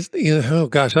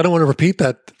gosh, I don't want to repeat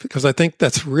that because I think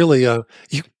that's really I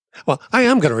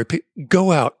am going to repeat.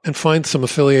 Go out and find some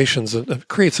affiliations and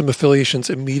create some affiliations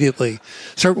immediately.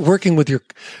 Start working with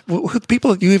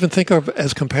people that you even think of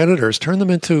as competitors. Turn them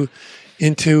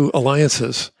into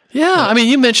alliances. Yeah,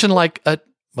 you mentioned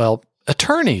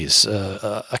attorneys,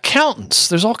 accountants.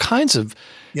 There's all kinds of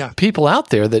people out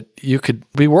there that you could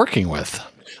be working with.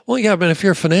 Well, yeah, but if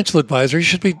you're a financial advisor,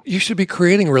 you should be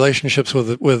creating relationships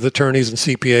with attorneys and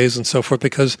CPAs and so forth,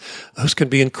 because those can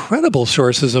be incredible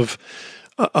sources of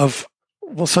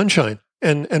sunshine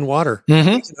and water,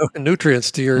 mm-hmm. And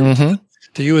nutrients to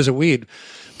you as a weed.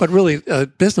 But really,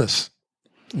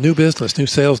 new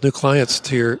sales, new clients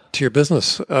to your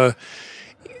business.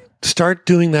 Start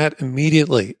doing that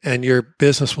immediately, and your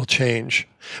business will change.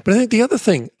 But I think the other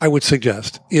thing I would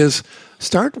suggest is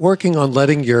start working on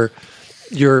letting your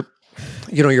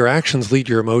actions lead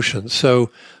your emotions.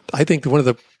 So I think one of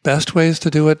the best ways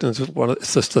to do it, and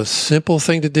it's just a simple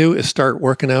thing to do, is start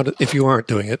working out. If you aren't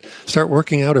doing it, start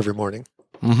working out every morning.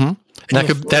 Mm-hmm. And that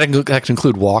could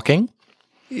include walking.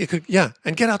 You could,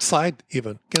 and get outside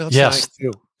even. Get outside yes.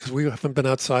 too, because we haven't been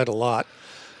outside a lot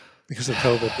because of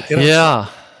COVID. But get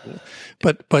outside.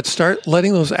 But start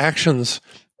letting those actions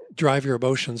drive your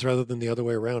emotions rather than the other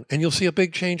way around, and you'll see a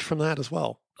big change from that as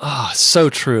well. Ah, so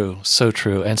true,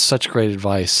 and such great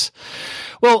advice.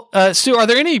 Well, Stu, are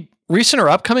there any recent or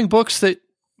upcoming books that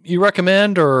you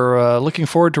recommend or looking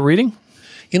forward to reading?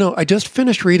 I just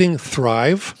finished reading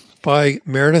Thrive by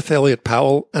Meredith Elliott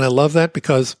Powell, and I love that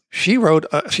because she wrote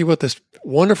this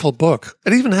wonderful book.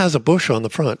 It even has a bush on the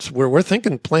front, where we're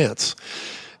thinking plants.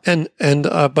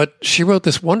 But she wrote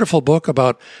this wonderful book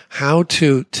about how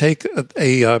to take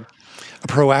a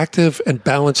proactive and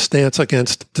balanced stance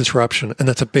against disruption. And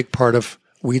that's a big part of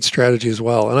weed strategy as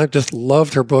well. And I just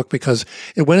loved her book because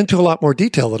it went into a lot more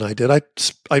detail than I did.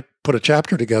 I put a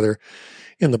chapter together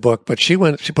in the book, but she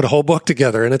put a whole book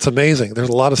together, and it's amazing. There's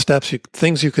a lot of steps,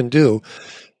 things you can do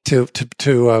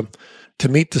to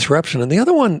meet disruption. And the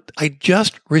other one I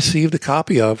just received a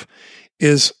copy of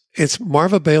it's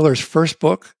Marva Baylor's first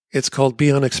book. It's called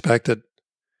Be Unexpected.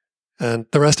 And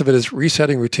the rest of it is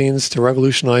Resetting Routines to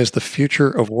Revolutionize the Future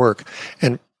of Work.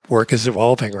 And work is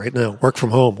evolving right now. Work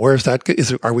from home. Where is that?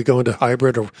 Are we going to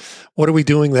hybrid, or what are we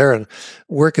doing there? And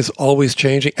work is always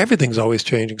changing. Everything's always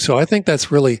changing. So I think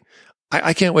that's really,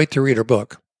 I can't wait to read her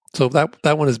book. So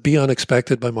that one is Be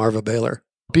Unexpected by Marva Baylor.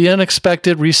 Be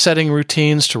Unexpected, Resetting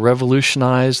Routines to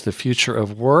Revolutionize the Future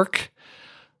of Work.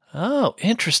 Oh,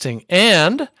 interesting.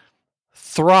 And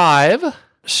Thrive,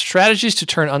 Strategies to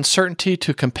Turn Uncertainty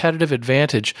to Competitive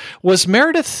Advantage. Was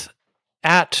Meredith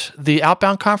at the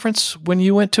Outbound conference when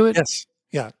you went to it? Yes.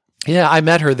 Yeah. Yeah, I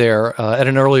met her there at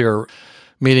an earlier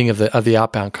meeting of the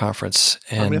Outbound conference.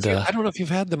 And I don't know if you've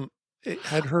had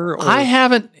her. Or... I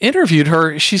haven't interviewed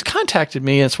her. She's contacted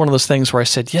me. And it's one of those things where I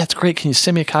said, yeah, it's great. Can you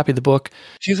send me a copy of the book?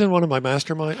 She's in one of my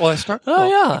masterminds.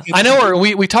 Yeah. I know her.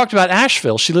 We talked about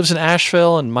Asheville. She lives in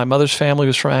Asheville, and my mother's family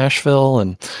was from Asheville.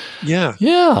 And yeah.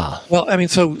 Well,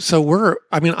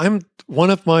 I'm one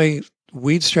of my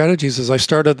weed strategies is I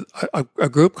started a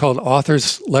group called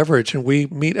Authors Leverage, and we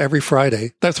meet every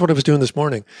Friday. That's what I was doing this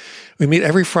morning. We meet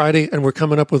every Friday, and we're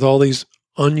coming up with all these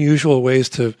unusual ways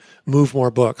to move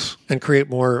more books and create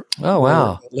more,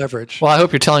 more leverage. Well, I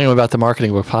hope you're telling them about the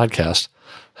Marketing Book Podcast.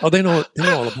 Oh, they know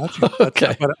all about you.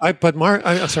 Okay.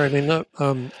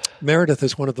 Meredith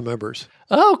is one of the members.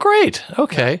 Oh, great.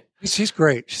 Okay. Yeah, she's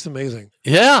great. She's amazing.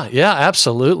 Yeah,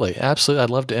 absolutely. Absolutely. I'd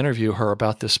love to interview her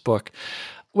about this book.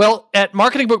 Well, at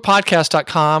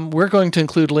marketingbookpodcast.com, we're going to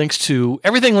include links to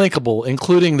everything linkable,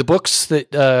 including the books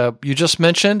that you just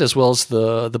mentioned, as well as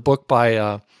the book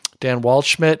by Dan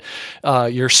Waldschmidt,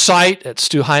 your site at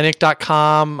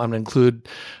stuheinecke.com. I'm going to include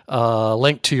a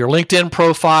link to your LinkedIn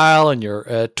profile and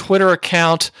your Twitter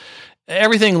account.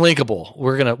 Everything linkable.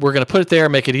 We're gonna put it there,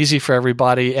 make it easy for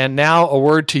everybody. And now, a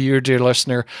word to you, dear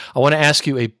listener. I want to ask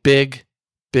you a big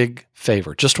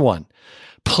favor, just one.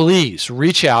 Please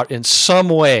reach out in some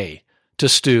way to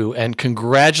Stu and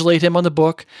congratulate him on the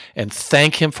book and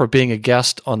thank him for being a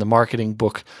guest on the Marketing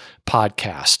Book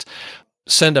Podcast.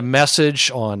 Send a message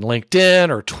on LinkedIn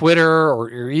or Twitter, or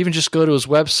even just go to his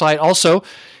website. Also,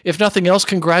 if nothing else,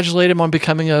 congratulate him on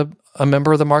becoming a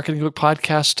member of the Marketing Book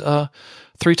Podcast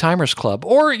Three Timers Club.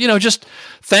 Or, just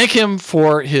thank him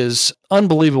for his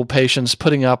unbelievable patience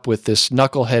putting up with this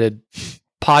knuckleheaded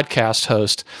podcast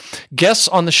host. Guests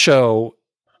on the show,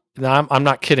 now, I'm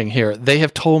not kidding here. They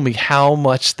have told me how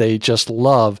much they just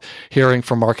love hearing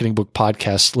from Marketing Book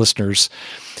Podcast listeners.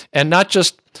 And not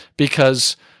just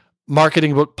because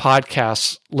Marketing Book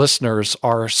Podcast listeners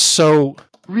are so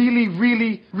really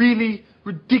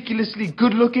ridiculously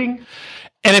good looking.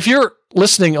 And if you're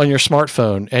listening on your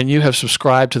smartphone and you have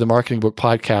subscribed to the Marketing Book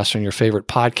Podcast on your favorite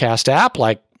podcast app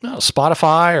like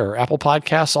Spotify or Apple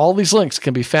Podcasts, all these links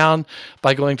can be found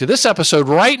by going to this episode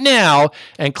right now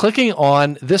and clicking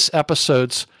on this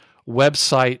episode's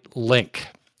website link.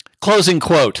 Closing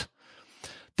quote.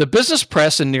 The business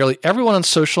press and nearly everyone on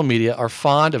social media are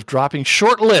fond of dropping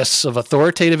short lists of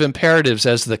authoritative imperatives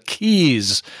as the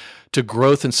keys to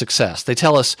growth and success. They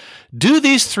tell us, do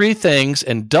these 3 things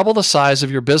and double the size of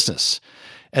your business.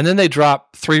 And then they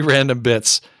drop 3 random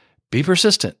bits. Be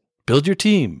persistent. Build your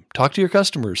team. Talk to your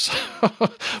customers.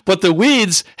 But the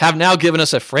weeds have now given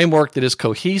us a framework that is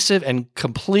cohesive and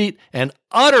complete and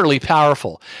utterly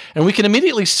powerful. And we can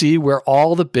immediately see where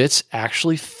all the bits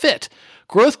actually fit.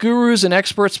 Growth gurus and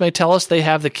experts may tell us they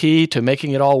have the key to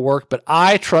making it all work, but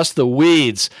I trust the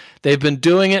weeds. They've been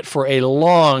doing it for a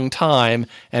long time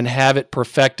and have it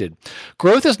perfected.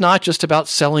 Growth is not just about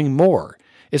selling more.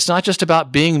 It's not just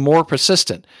about being more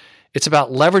persistent. It's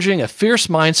about leveraging a fierce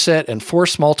mindset and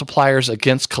force multipliers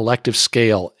against collective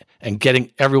scale and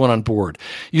getting everyone on board.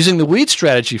 Using the weed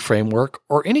strategy framework,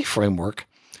 or any framework,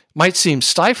 might seem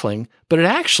stifling, but it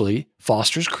actually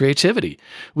fosters creativity.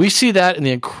 We see that in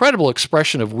the incredible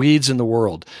expression of weeds in the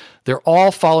world. They're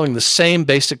all following the same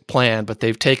basic plan, but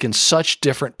they've taken such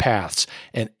different paths,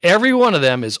 and every one of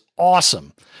them is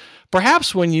awesome.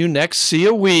 Perhaps when you next see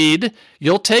a weed,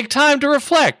 you'll take time to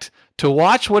reflect, to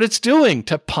watch what it's doing,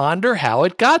 to ponder how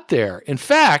it got there. In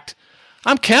fact,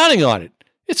 I'm counting on it.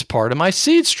 It's part of my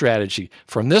seed strategy.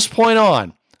 From this point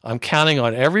on, I'm counting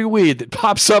on every weed that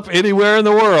pops up anywhere in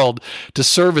the world to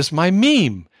serve as my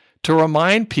meme to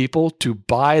remind people to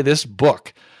buy this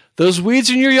book. Those weeds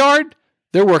in your yard,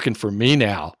 they're working for me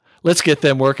now. Let's get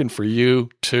them working for you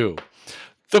too.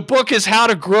 The book is How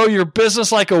to Grow Your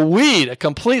Business Like a Weed, a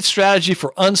complete strategy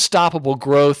for unstoppable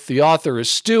growth. The author is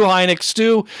Stu Heinecke.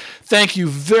 Stu, thank you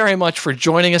very much for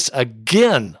joining us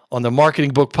again on the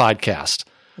Marketing Book Podcast.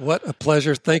 What a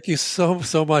pleasure. Thank you so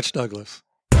much, Douglas.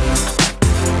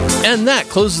 And that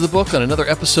closes the book on another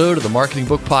episode of the Marketing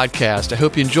Book Podcast. I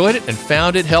hope you enjoyed it and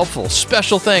found it helpful.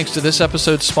 Special thanks to this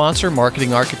episode's sponsor,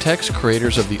 Marketing Architects,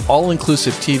 creators of the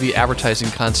all-inclusive TV advertising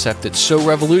concept that's so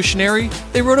revolutionary,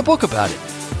 they wrote a book about it.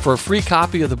 For a free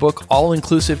copy of the book,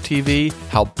 All-Inclusive TV,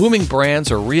 How Booming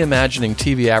Brands Are Reimagining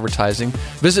TV Advertising,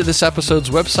 visit this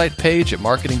episode's website page at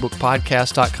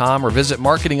marketingbookpodcast.com or visit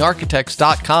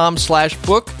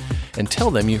marketingarchitects.com/book and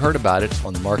tell them you heard about it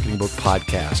on the Marketing Book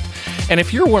Podcast. And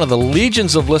if you're one of the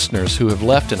legions of listeners who have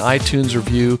left an iTunes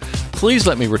review, please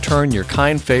let me return your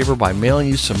kind favor by mailing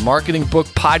you some Marketing Book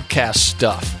Podcast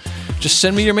stuff. Just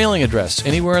send me your mailing address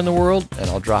anywhere in the world, and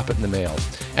I'll drop it in the mail.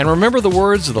 And remember the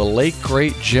words of the late,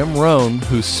 great Jim Rohn,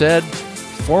 who said,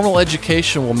 "Formal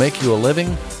education will make you a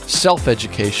living,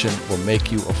 self-education will make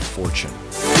you a fortune."